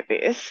looking like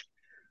this,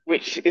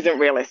 which isn't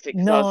realistic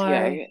because I was,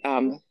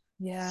 No.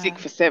 sick Yeah.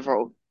 for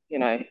several,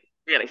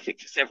 really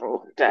sick for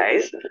several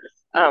days.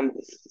 Um,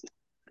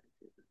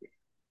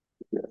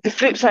 the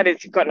flip side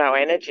is you've got no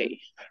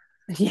energy.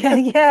 Yeah,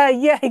 yeah,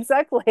 yeah,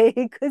 exactly.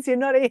 Because you're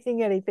not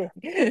eating anything.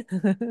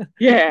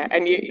 Yeah,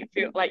 and you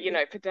feel like,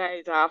 for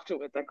days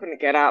afterwards, I couldn't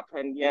get up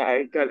and,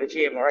 go to the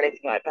gym or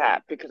anything like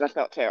that because I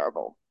felt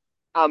terrible.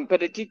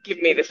 But it did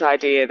give me this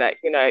idea that,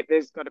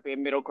 there's got to be a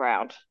middle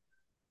ground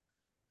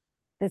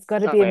There's got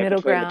to be a somewhere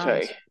middle between the two.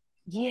 ground.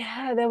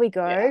 Yeah, there we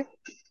Yeah. go.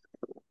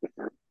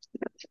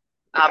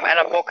 And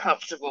I'm more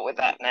comfortable with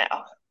that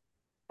now.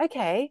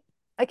 Okay.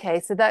 Okay.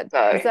 So that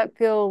does So, that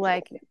feel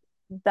like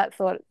that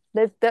thought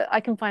that I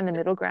can find the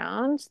middle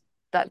ground?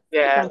 That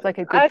yeah. sounds like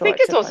a good I think thought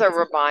it's to also a focus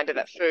on. reminder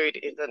that food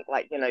isn't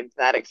like,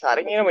 that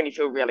exciting. When you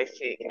feel really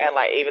sick and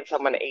like even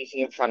someone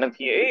eating in front of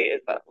you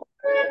is like,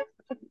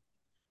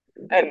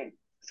 and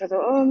so I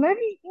thought, oh,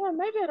 maybe,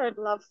 maybe I don't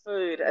love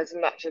food as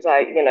much as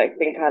I,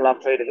 think I love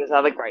food. And there's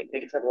other great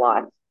things in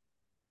life,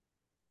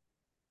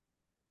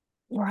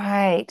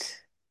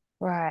 Right.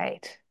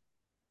 Right.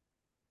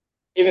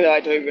 even though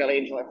I do really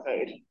enjoy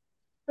food.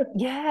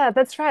 Yeah,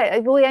 that's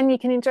right. Well, and you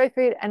can enjoy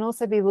food and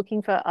also be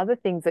looking for other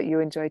things that you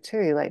enjoy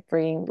too, like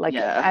bringing, like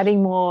Yeah.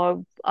 adding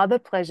more other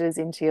pleasures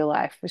into your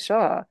life for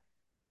sure.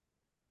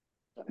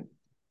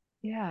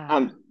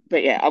 Yeah.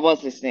 But yeah, I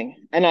was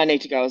listening and I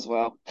need to go as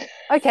well.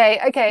 Okay.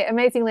 Okay.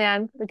 Amazing,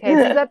 Leanne. Okay.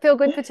 Does that feel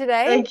good for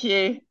today? Thank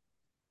you.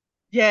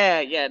 Yeah,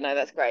 yeah, no,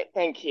 that's great.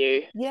 Thank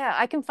you. Yeah,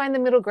 I can find the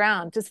middle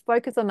ground. Just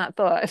focus on that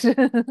thought.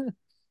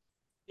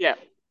 Yeah,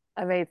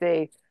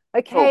 Amazing.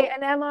 Okay, cool.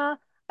 and Emma,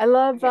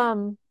 Okay.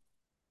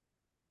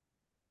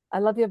 I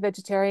love your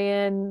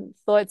vegetarian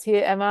thoughts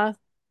here, Emma.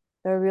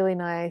 They're really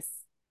nice.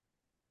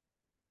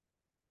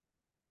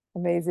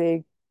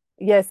 Amazing.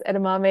 Yes,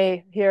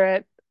 edamame, hear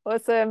it.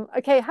 Awesome.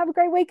 Okay, have a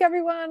great week,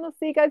 everyone. We'll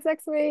see you guys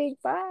next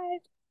week. Bye.